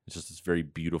Fantasy. It's just this very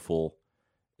beautiful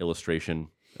illustration,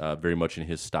 very much in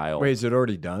his style. Wait, is it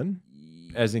already done?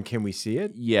 As in, can we see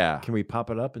it? Yeah. Can we pop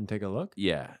it up and take a look?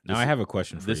 Yeah. Now I have a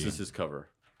question for you. This is his cover.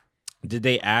 Did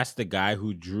they ask the guy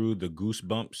who drew the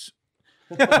Goosebumps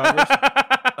covers?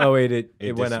 Oh wait,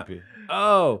 it went out. disappeared.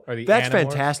 Oh, Or the that's Animorphs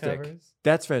fantastic. covers?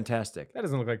 That's fantastic. That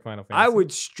doesn't look like Final Fantasy. I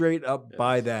would straight up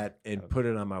buy Yes. that and put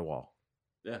it on my wall.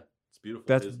 Yeah. It's beautiful.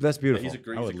 That's beautiful. He's a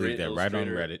great, I he's would a great leave that right on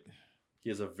illustrator. Reddit. He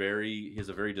has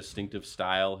a very distinctive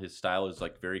style. His style is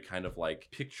like very kind of like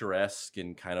picturesque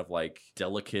and kind of like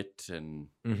delicate and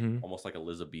almost like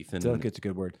Elizabethan. Delicate's a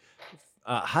good word.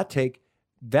 Hot take.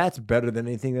 That's better than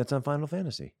anything that's on Final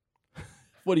Fantasy.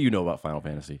 What do you know about Final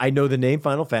Fantasy? I know the name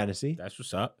Final Fantasy, That's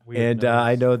what's up. and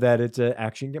I know that it's an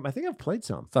action game. I think I've played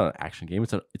some. It's not an action game.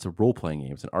 It's a role playing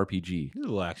game. It's an RPG. A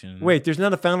little action. Wait, there's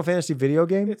not a Final Fantasy video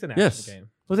game? It's an action Yes. game.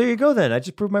 Well, there you go then. I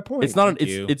just proved my point. It's not. Thank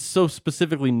you. It's so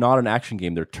specifically not an action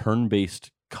game. They're turn based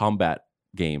combat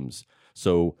games.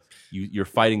 So you're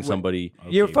fighting somebody.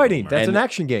 You're fighting. boomer. That's an And-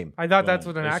 action game. I thought that's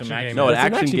Boom. what an There's action some game action- No, is. an That's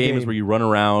an action action game is game. where you run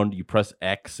around, you press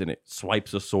X, and it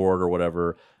swipes a sword or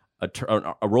whatever.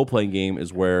 A role playing game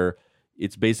is where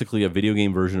it's basically a video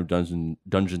game version of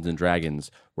Dungeons and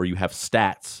Dragons, where you have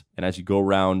stats, and as you go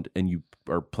around and you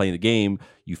are playing the game,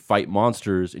 you fight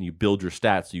monsters and you build your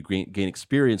stats. So you gain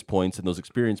experience points, and those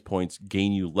experience points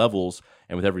gain you levels.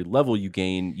 And with every level you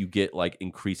gain, you get like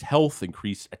increased health,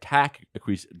 increased attack,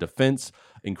 increased defense,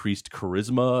 increased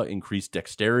charisma, increased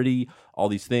dexterity, all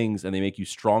these things, and they make you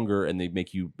stronger and they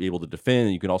make you able to defend.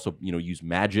 And you can also, use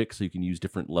magic, so you can use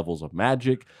different levels of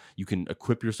magic. You can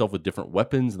equip yourself with different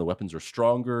weapons, and the weapons are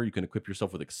stronger. You can equip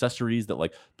yourself with accessories that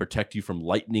like protect you from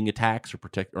lightning attacks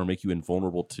or make you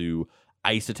invulnerable to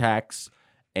ice attacks.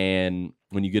 And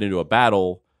when you get into a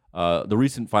battle, the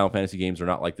recent Final Fantasy games are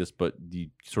not like this, but the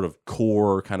sort of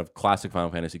core kind of classic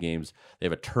Final Fantasy games, they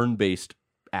have a turn-based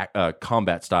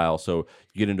combat style. So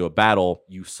you get into a battle,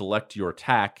 you select your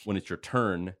attack. When it's your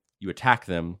turn, you attack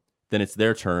them. Then it's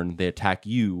their turn, they attack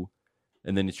you.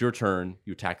 And then it's your turn,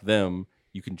 you attack them.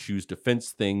 You can choose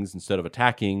defense things instead of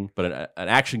attacking. But an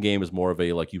action game is more of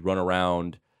a, like, you run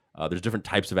around. There's different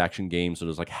types of action games. So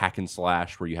there's like hack and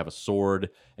slash, where you have a sword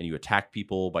and you attack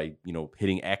people by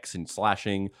hitting X and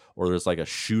slashing. Or there's like a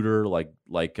shooter, like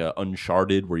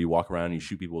Uncharted, where you walk around and you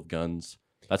shoot people with guns.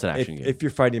 That's an action game. If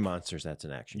you're fighting monsters, that's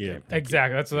an action game.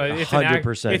 Exactly. That's what it's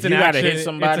 100%. It's You an gotta action. hit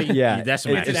somebody. Yeah, that's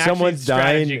some if action. It's an someone's action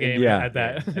dying, strategy game yeah. at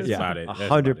that. That's Yeah, about it. That's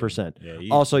 100%. about it.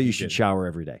 Yeah, Also, you did should it. shower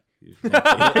every day.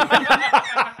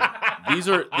 These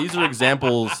are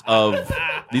examples of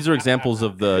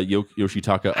the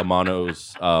Yoshitaka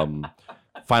Amano's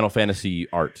Final Fantasy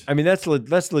art. I mean, that's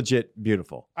legit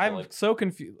beautiful. I'm so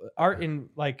confused. Art in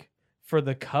like for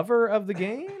the cover of the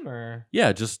game, or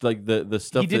Yeah, just like the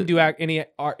stuff. he didn't do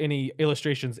any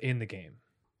illustrations in the game.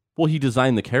 Well, he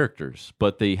designed the characters,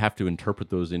 but they have to interpret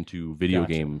those into video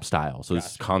Gotcha. game style. So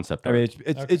it's concept art. I mean,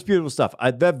 it's beautiful stuff.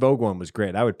 That Vogue one was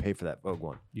great. I would pay for that Vogue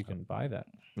one. You can buy that.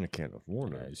 I can't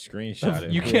afford it. Screenshot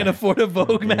it. You can't afford a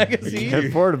Vogue You magazine. can't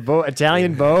afford a Vogue,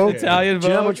 Italian Vogue. Italian Do you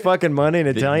know how Vogue? much fucking money an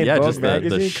Italian yeah, Vogue just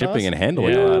magazine the shipping costs? and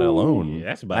handling of that alone. Yeah,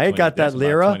 that's about I ain't got that that's about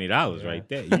lira. $20 right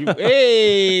there.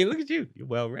 Hey, look at you. You're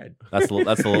well read. That's a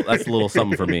little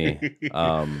something for me.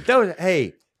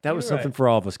 That was You're something right. for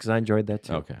all of us because I enjoyed that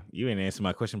too. Okay. You didn't answer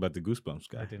my question about the Goosebumps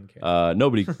guy. I didn't care.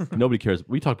 Nobody cares.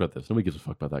 We talked about this. Nobody gives a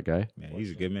fuck about that guy. Man, he's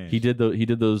a good man. He did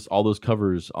all those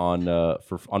covers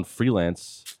on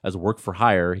freelance as work for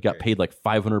hire. He got paid like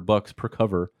 $500 per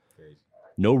cover.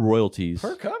 No royalties.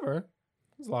 Per cover,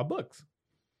 there's a lot of books.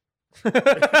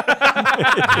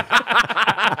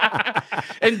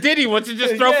 And Diddy wants to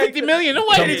just throw 50 million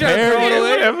away.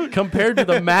 Compared to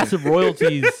the massive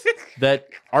royalties that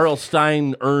R.L.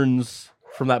 Stein earns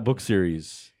from that book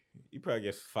series. You probably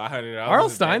get $500. R.L.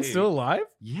 Stein's still alive?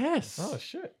 Yes. Oh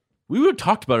shit! We would have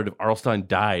talked about it if R.L. Stein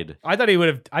died. I thought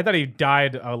he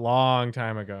died a long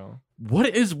time ago. What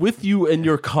is with you and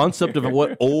your concept of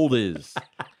what old is?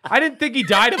 I didn't think he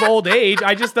died of old age.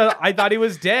 I thought he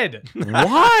was dead.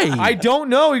 Why? I don't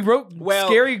know. He wrote Well-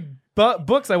 scary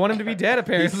books. I want him to be dead. He's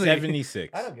Apparently,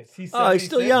 76. I don't guess he's. Oh, he's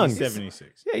still young. He's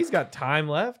 76. Yeah, he's got time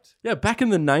left. Yeah, back in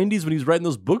the 90s when he was writing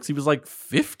those books, he was like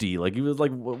 50. Like he was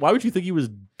like, why would you think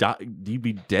he'd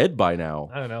be dead by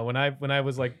now? I don't know. When I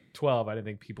was like 12, I didn't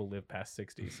think people lived past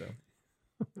 60. So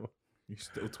You're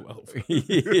still 12.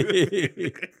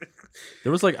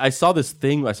 There was I saw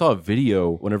a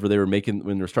video when they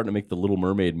were starting to make the Little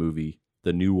Mermaid movie,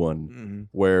 the new one,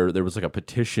 where there was like a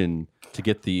petition to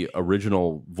get the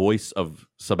original voice of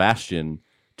Sebastian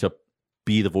to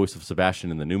be the voice of Sebastian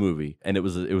in the new movie. And it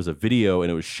was a video, and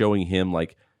it was showing him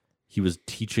like he was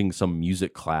teaching some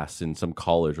music class in some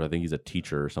college, or I think he's a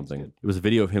teacher or something. It was a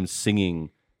video of him singing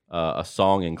a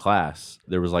song in class.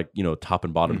 There was top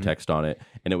and bottom text on it,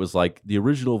 and it was like, the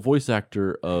original voice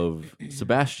actor of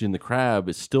Sebastian the Crab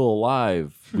is still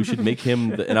alive. We should make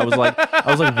him. And I was like,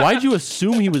 why'd you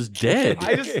assume he was dead?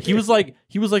 He was like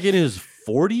in his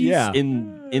 40s,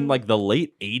 in like the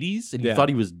late 80s, and you thought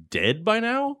he was dead by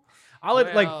now.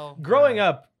 Growing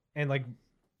up and like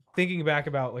thinking back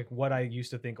about like what I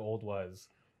used to think old was,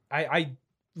 I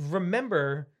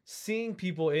remember seeing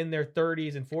people in their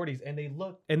 30s and 40s,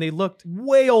 and they looked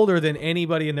way older than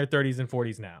anybody in their 30s and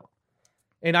 40s now.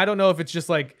 And I don't know if it's just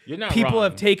like You're not people wrong.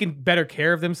 have taken better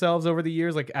care of themselves over the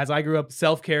years. Like as I grew up,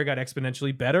 self-care got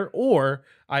exponentially better, or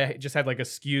I just had like a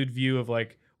skewed view of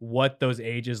like what those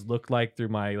ages looked like through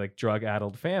my like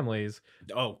drug-addled families.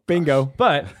 Oh, Bingo.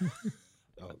 But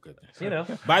Oh, goodness. you know,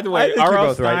 By the I way, think you're R.L.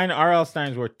 both right. Stein, R.L.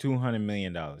 Stein's worth $200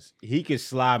 million. He could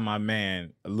slide my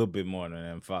man a little bit more than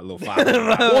them little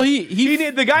 $500. Well,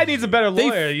 the guy needs a better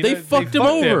lawyer. they fucked him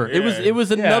over. him. It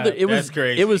was another. It that's was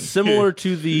crazy. It was similar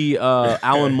to the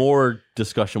Alan Moore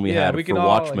discussion we Yeah, had we for can all,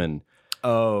 Watchmen.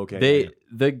 Oh, okay.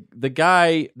 The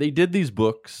guy, they did these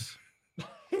books.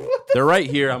 They're right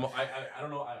here. I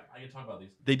don't know. I can talk about these.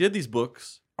 They did these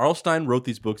books. R.L. Stein wrote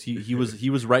these books. He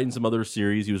was writing some other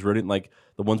series. He was writing like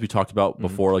the ones we talked about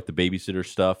before, like the babysitter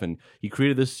stuff. And he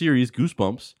created this series,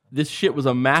 Goosebumps. This shit was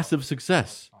a massive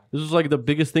success. This was like the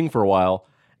biggest thing for a while.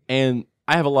 And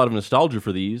I have a lot of nostalgia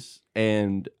for these.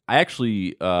 And I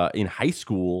actually, in high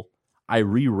school, I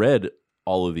reread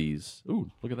all of these. Ooh,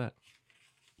 look at that.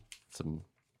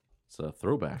 It's a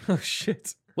throwback. oh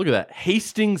shit. Look at that.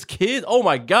 Hastings Kid. Oh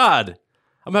my God.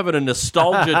 I'm having a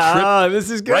nostalgia trip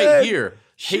This is good. right here.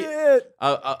 Shit.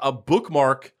 A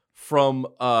bookmark from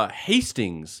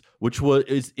Hastings, which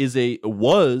was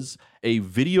a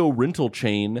video rental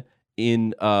chain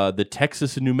in the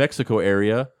Texas and New Mexico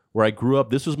area where I grew up.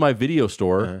 This was my video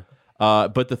store.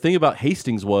 But the thing about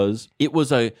Hastings was it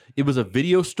was a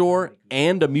video store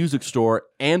and a music store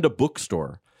and a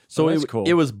bookstore. So that's cool.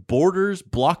 It was Borders,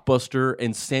 Blockbuster,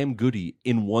 and Sam Goody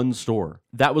in one store.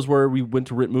 That was where we went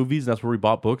to rent movies. And that's where we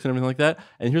bought books and everything like that.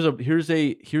 And here's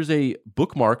a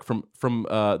bookmark from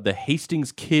the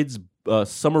Hastings Kids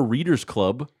Summer Readers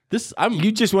Club.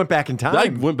 You just went back in time. I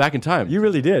went back in time. You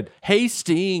really did.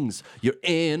 Hastings, your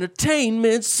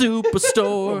entertainment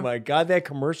superstore. Oh my God, they had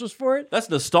commercials for it? That's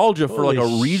nostalgia for like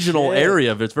Holy a regional shit.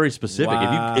 area. It's very specific.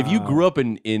 Wow. If you grew up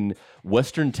in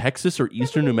Western Texas or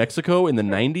Eastern New Mexico in the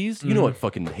 90s, you know what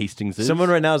fucking Hastings is. Someone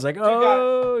right now is like,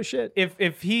 oh shit.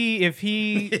 If he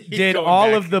did going all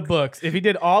back. of the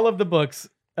books,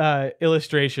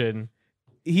 illustration,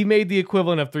 he made the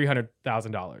equivalent of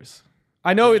 $300,000.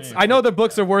 I know the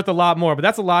books are worth a lot more, but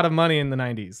that's a lot of money in the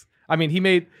 90s. I mean, he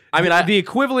made the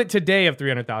equivalent today of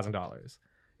 $300,000.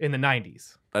 in the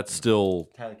 90s. That's still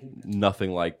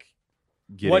nothing like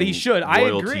getting What he should. I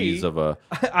agree. royalties of a.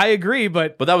 I agree,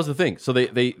 but But that was the thing. So they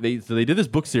did this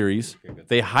book series.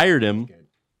 They hired him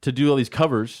to do all these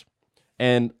covers.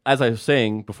 And as I was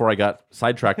saying before I got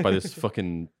sidetracked by this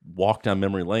fucking walk down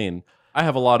memory lane, I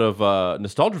have a lot of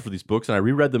nostalgia for these books, and I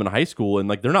reread them in high school, and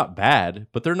like they're not bad,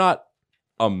 but they're not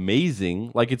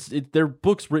amazing. Like they're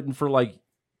books written for like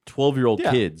 12-year-old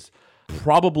kids.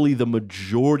 Probably the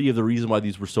majority of the reason why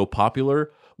these were so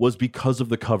popular was because of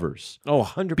the covers. Oh,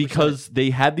 100%. Because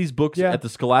they had these books at the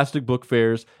Scholastic book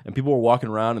fairs, and people were walking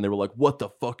around, and they were like, "What the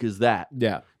fuck is that?"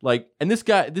 Yeah. Like, and this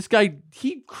guy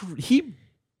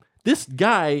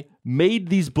made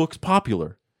these books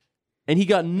popular, and he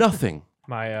got nothing.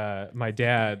 my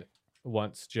dad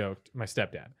once joked, my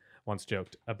stepdad once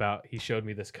joked about, he showed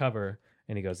me this cover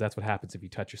and he goes, "That's what happens if you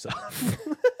touch yourself."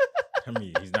 I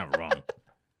mean, he's not wrong.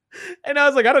 And I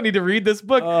was like, I don't need to read this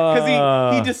book,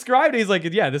 because he described it. He's like,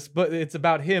 yeah, this book, it's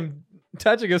about him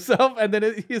touching himself, and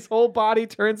then his whole body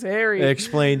turns hairy. It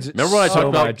explains. Remember when I talked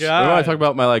about? much. Remember when I talked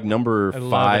about my like number I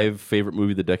love 5 favorite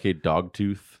movie of the decade,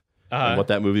 Dogtooth, and what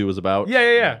that movie was about?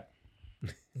 Yeah.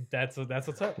 That's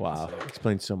what's up. Wow.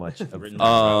 Explains so much. Written by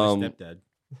my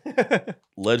stepdad.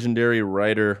 Legendary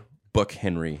writer Buck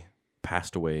Henry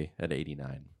passed away at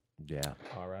 89. Yeah.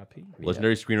 R.I.P.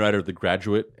 Legendary screenwriter of The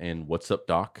Graduate and What's Up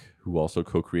Doc, who also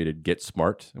co-created Get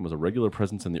Smart and was a regular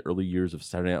presence in the early years of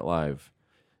Saturday Night Live.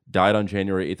 Died on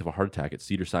January 8th of a heart attack at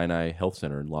Cedars-Sinai Health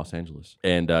Center in Los Angeles.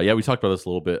 And we talked about this a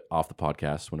little bit off the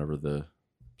podcast whenever the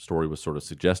story was sort of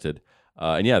suggested.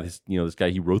 This guy,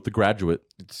 he wrote The Graduate.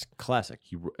 It's classic.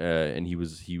 He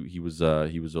was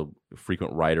a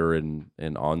frequent writer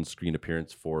and on-screen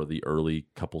appearance for the early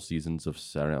couple seasons of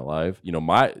Saturday Night Live.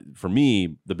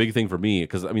 The big thing for me,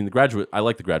 because I mean, The Graduate, I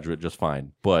like The Graduate just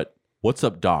fine, but What's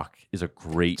Up Doc is a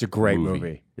great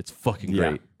movie. It's fucking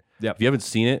great. Yeah. If you haven't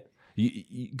seen it,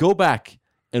 you go back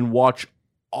and watch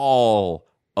all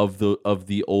of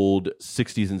the old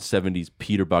 60s and 70s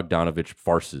Peter Bogdanovich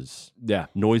farces. Yeah.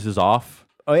 Noises Off.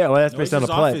 Oh yeah, well that's based on a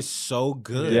Noises play. Off is so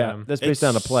good. Yeah, that's based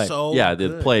on a play. So The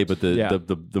good. play, but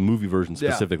the movie version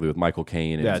Yeah. specifically with Michael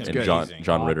Caine and, it's and good.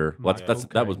 John Ritter.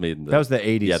 That was made in That was the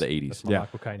 80s. Yeah, the 80s. Yeah.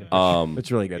 Kind of. It's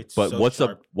really good. It's But so What's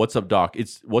Up Doc?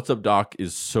 What's Up Doc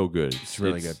is so good. It's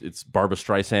really good. It's Barbra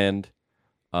Streisand,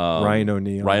 Ryan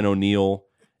O'Neal. Ryan O'Neal.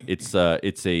 It's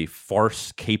a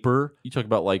farce caper. You talk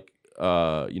about like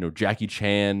Jackie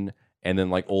Chan and then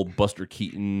like old Buster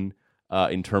Keaton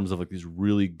in terms of like these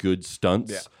really good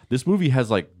stunts. Yeah. This movie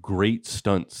has like great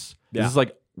stunts. Yeah. This is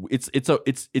like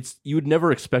it's you would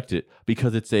never expect it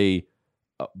because it's a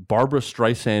Barbra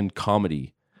Streisand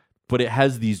comedy, but it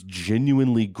has these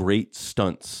genuinely great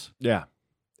stunts. Yeah.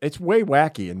 It's way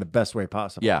wacky in the best way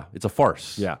possible. Yeah, it's a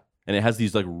farce. Yeah. And it has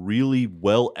these like really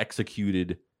well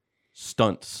executed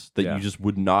stunts that you just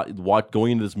would not watch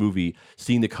going into this movie,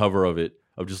 seeing the cover of it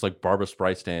of just like Barbra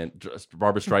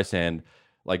Streisand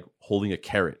like holding a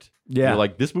carrot. Yeah. You're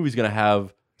like, this movie's gonna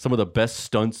have some of the best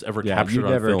stunts ever captured you'd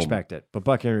on never film. expect it. But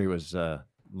Buck Henry was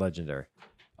legendary.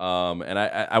 And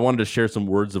I wanted to share some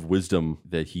words of wisdom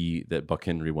that Buck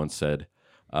Henry once said.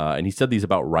 And he said these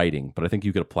about writing, but I think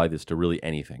you could apply this to really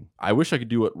anything. I wish I could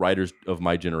do what writers of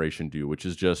my generation do, which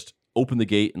is just open the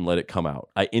gate and let it come out.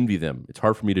 I envy them. It's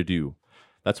hard for me to do.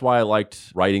 That's why I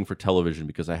liked writing for television,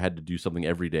 because I had to do something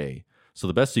every day. So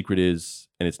the best secret is,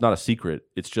 and it's not a secret,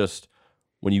 it's just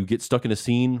when you get stuck in a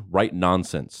scene, write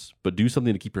nonsense, but do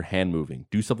something to keep your hand moving.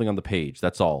 Do something on the page.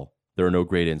 That's all. There are no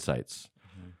great insights.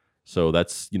 So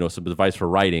that's, some advice for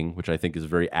writing, which I think is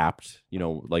very apt.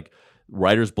 Like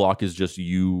writer's block is just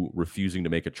you refusing to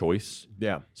make a choice.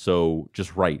 Yeah. So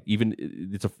just write. Even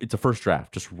it's a first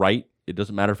draft. Just write. It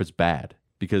doesn't matter if it's bad,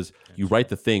 because you write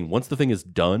the thing. Once the thing is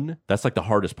done, that's like the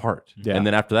hardest part. Yeah. And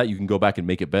then after that, you can go back and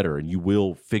make it better, and you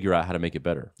will figure out how to make it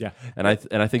better. Yeah. And I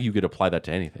think you could apply that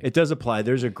to anything. It does apply.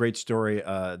 There's a great story.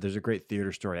 There's a great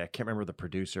theater story. I can't remember the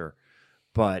producer,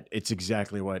 but it's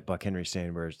exactly what Buck Henry's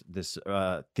saying, where this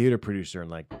theater producer in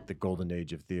like the golden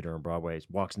age of theater on Broadway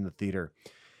walks in the theater,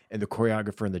 and the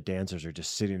choreographer and the dancers are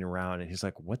just sitting around, and he's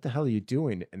like, "What the hell are you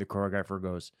doing?" And the choreographer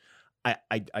goes,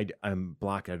 I'm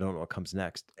blocked. I don't know what comes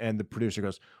next. And the producer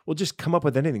goes, "Well, just come up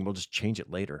with anything. We'll just change it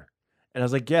later." And I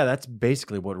was like, yeah, that's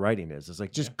basically what writing is. It's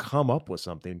like, just come up with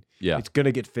something. Yeah. It's going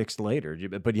to get fixed later,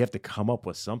 but you have to come up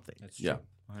with something. That's Yeah. true.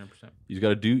 100%. You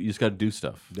just gotta do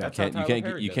stuff. Yeah.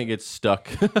 You can't get stuck.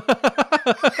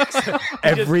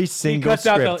 Every single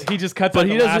script. He just cuts out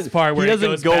the last part where he doesn't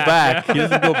goes go back. Yeah. He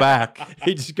doesn't go back.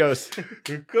 He just goes,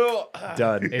 cool,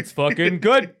 done. It's fucking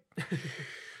good.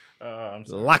 I'm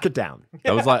sorry. Lock it down.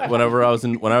 That was like when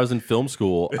I was in film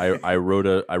school. I wrote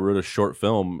a short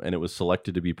film, and it was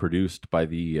selected to be produced by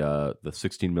the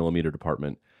 16 millimeter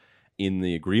department. In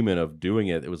the agreement of doing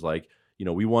it, it was like,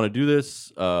 we want to do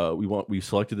this. We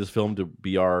selected this film to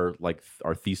be our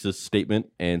thesis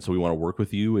statement, and so we want to work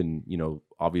with you. And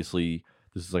obviously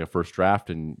this is like a first draft,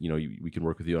 and we can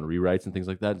work with you on rewrites and things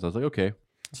like that. And so I was like, okay.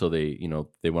 So they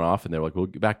they went off, and they were like, we'll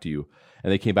get back to you.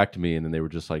 And they came back to me, and then they were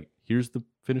just like, here's the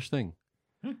finished thing.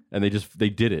 And they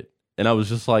did it. And I was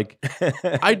just like,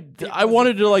 I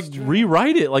wanted to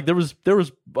rewrite it. Like there was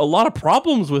a lot of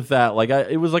problems with that.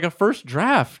 It was like a first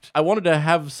draft. I wanted to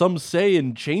have some say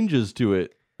in changes to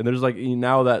it. And there's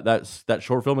now that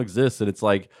short film exists, and it's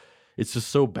like, it's just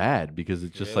so bad because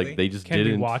it's just like they just Can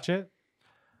didn't you watch it?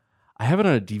 I have it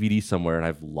on a DVD somewhere, and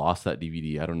I've lost that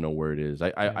DVD. I don't know where it is.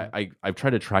 I've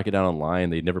tried to track it down online.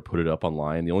 They never put it up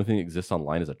online. The only thing that exists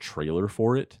online is a trailer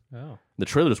for it. Oh. The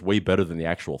trailer is way better than the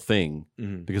actual thing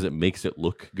because it makes it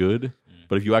look good.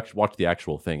 But if you actually watch the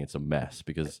actual thing, it's a mess.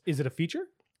 Because is it a feature?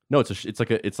 No, it's like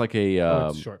a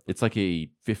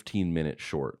 15-minute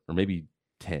short, or maybe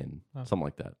 10, something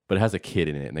like that. But it has a kid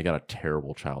in it, and they got a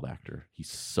terrible child actor. He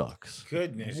sucks.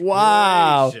 Goodness.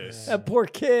 Wow. Gracious. That poor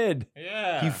kid.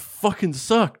 Yeah. He fucking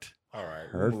sucked. All right.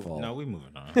 Hurtful. We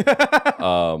moving on.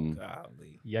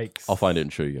 Golly. Yikes. I'll find it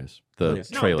and show you guys the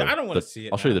trailer. I don't want to see it.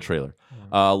 I'll show you the trailer.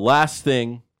 Last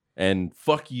thing, and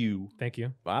fuck you. Thank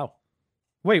you. Wow.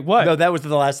 Wait, what? No, that was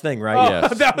the last thing, right? Oh,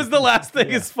 Yes. that was the last thing.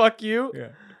 Is fuck you. Yeah.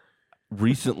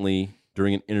 Recently,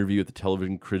 during an interview at the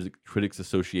Television Critics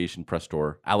Association press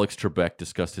tour, Alex Trebek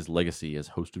discussed his legacy as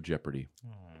host of Jeopardy.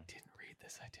 I didn't read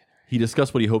this. He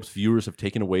discussed what he hopes viewers have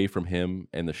taken away from him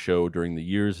and the show during the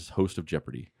years as host of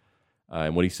Jeopardy.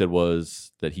 And what he said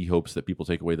was that he hopes that people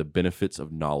take away the benefits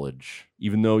of knowledge.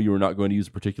 Even though you are not going to use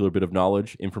a particular bit of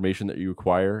knowledge, information that you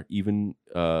acquire, even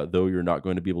though you're not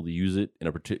going to be able to use it in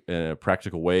a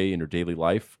practical way in your daily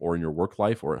life or in your work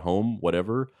life or at home,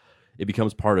 whatever, it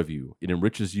becomes part of you. It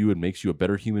enriches you and makes you a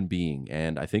better human being,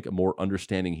 and I think a more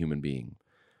understanding human being.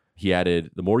 He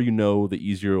added, the more you know, the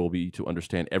easier it will be to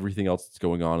understand everything else that's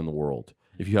going on in the world.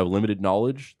 If you have limited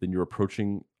knowledge, then you're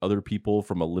approaching other people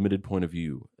from a limited point of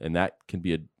view, and that can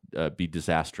be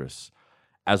disastrous,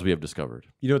 as we have discovered.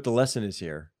 You know what the lesson is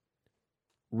here?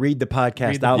 Read the podcast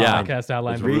Read the outline. podcast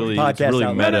outline. It's Read the really,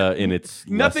 podcast meta in its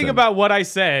Nothing lesson. about what I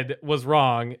said was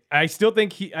wrong. I still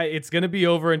think it's going to be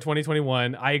over in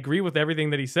 2021. I agree with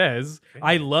everything that he says.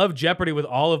 I love Jeopardy with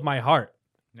all of my heart.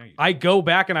 No, you I go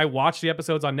back and I watch the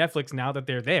episodes on Netflix now that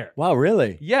they're there. Wow,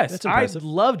 really? Yes, That's I impressive.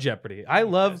 love Jeopardy. I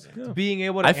love being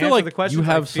able to I feel answer like the questions. you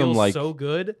have I feel some, so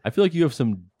good. I feel like you have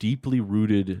some deeply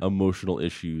rooted emotional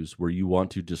issues where you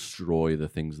want to destroy the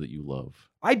things that you love.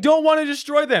 I don't want to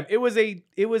destroy them. It was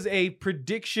a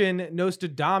prediction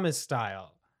Nostradamus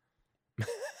style.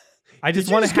 I just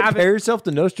want to have compare it. yourself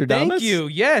to Nostradamus. Thank you.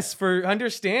 Yes, for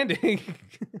understanding.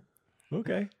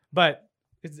 Okay. But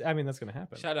I mean, that's going to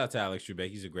happen. Shout out to Alex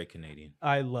Trebek. He's a great Canadian.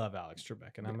 I love Alex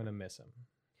Trebek, and I'm going to miss him.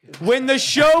 When the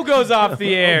show goes off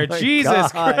the air, my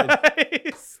Jesus God.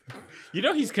 Christ. You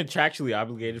know he's contractually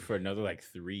obligated for another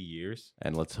 3 years.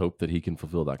 And let's hope that he can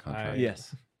fulfill that contract.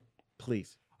 Yes.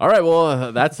 Please. All right,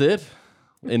 well, that's it.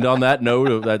 And on that note,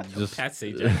 of that just Pat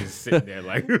Sajak is sitting there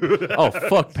like, oh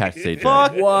fuck, Pat Sajak.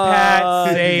 Fuck What? Pat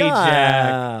Sajak.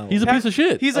 Wow. He's a piece of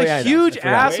shit. He's Oh, a yeah, I know. huge I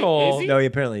forgot. asshole. Wait, is he? No, he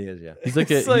apparently is. Yeah. He's like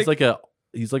It's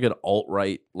an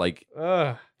alt-right,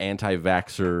 Ugh.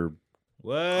 anti-vaxxer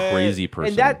what? crazy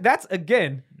person. And that's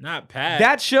again, Not Pat.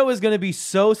 that show is going to be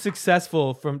so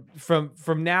successful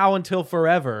from now until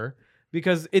forever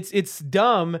because it's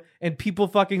dumb and people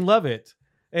fucking love it.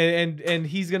 And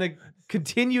he's going to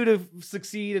continue to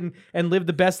succeed and live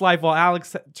the best life while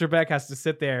Alex Trebek has to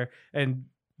sit there and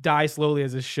die slowly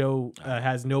as his show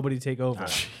has nobody take over.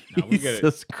 No, we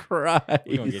Jesus Christ.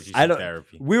 We're going to get you I some don't.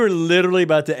 therapy. We were literally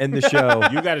about to end the show,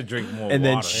 You got to drink more and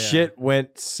then water. shit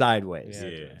went sideways.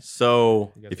 Yeah.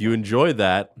 So, You guys if you want- enjoyed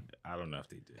that I don't know if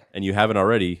they did. and you haven't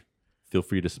already, feel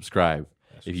free to subscribe.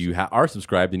 If you are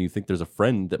subscribed and you think there's a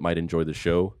friend that might enjoy the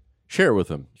show, share it with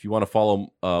them. If you want to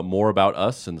follow more about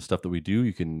us and the stuff that we do,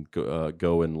 you can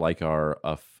go and like our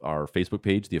Facebook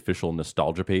page, the official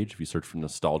Nostalgia page. If you search for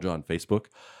Nostalgia on Facebook.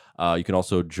 You can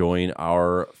also join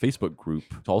our Facebook group.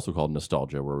 It's also called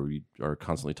Nostalgia, where we are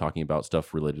constantly talking about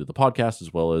stuff related to the podcast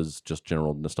as well as just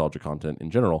general nostalgia content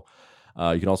in general.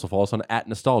 You can also follow us on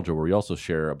 @Nostalgia, where we also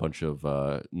share a bunch of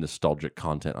nostalgic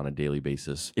content on a daily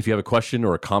basis. If you have a question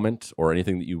or a comment or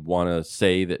anything that you want to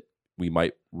say that we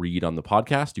might read on the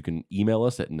podcast, you can email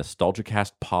us at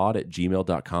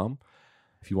nostalgicastpod@gmail.com.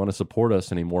 If you want to support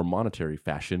us in a more monetary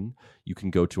fashion, you can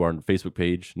go to our Facebook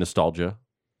page, Nostalgia,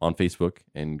 on Facebook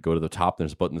and go to the top.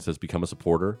 There's a button that says Become a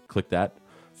Supporter. Click that.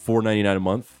 $4.99 a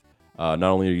month. Not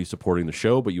only are you supporting the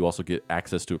show, but you also get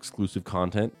access to exclusive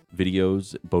content,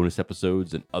 videos, bonus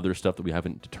episodes, and other stuff that we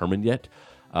haven't determined yet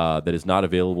that is not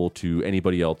available to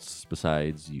anybody else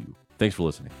besides you. Thanks for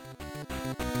listening.